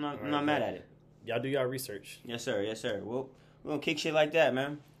 I'm not mad at it. Y'all do y'all research. Yes, sir. Yes, sir. Well, we're gonna kick shit like that,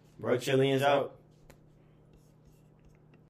 man. Bro Chileans out.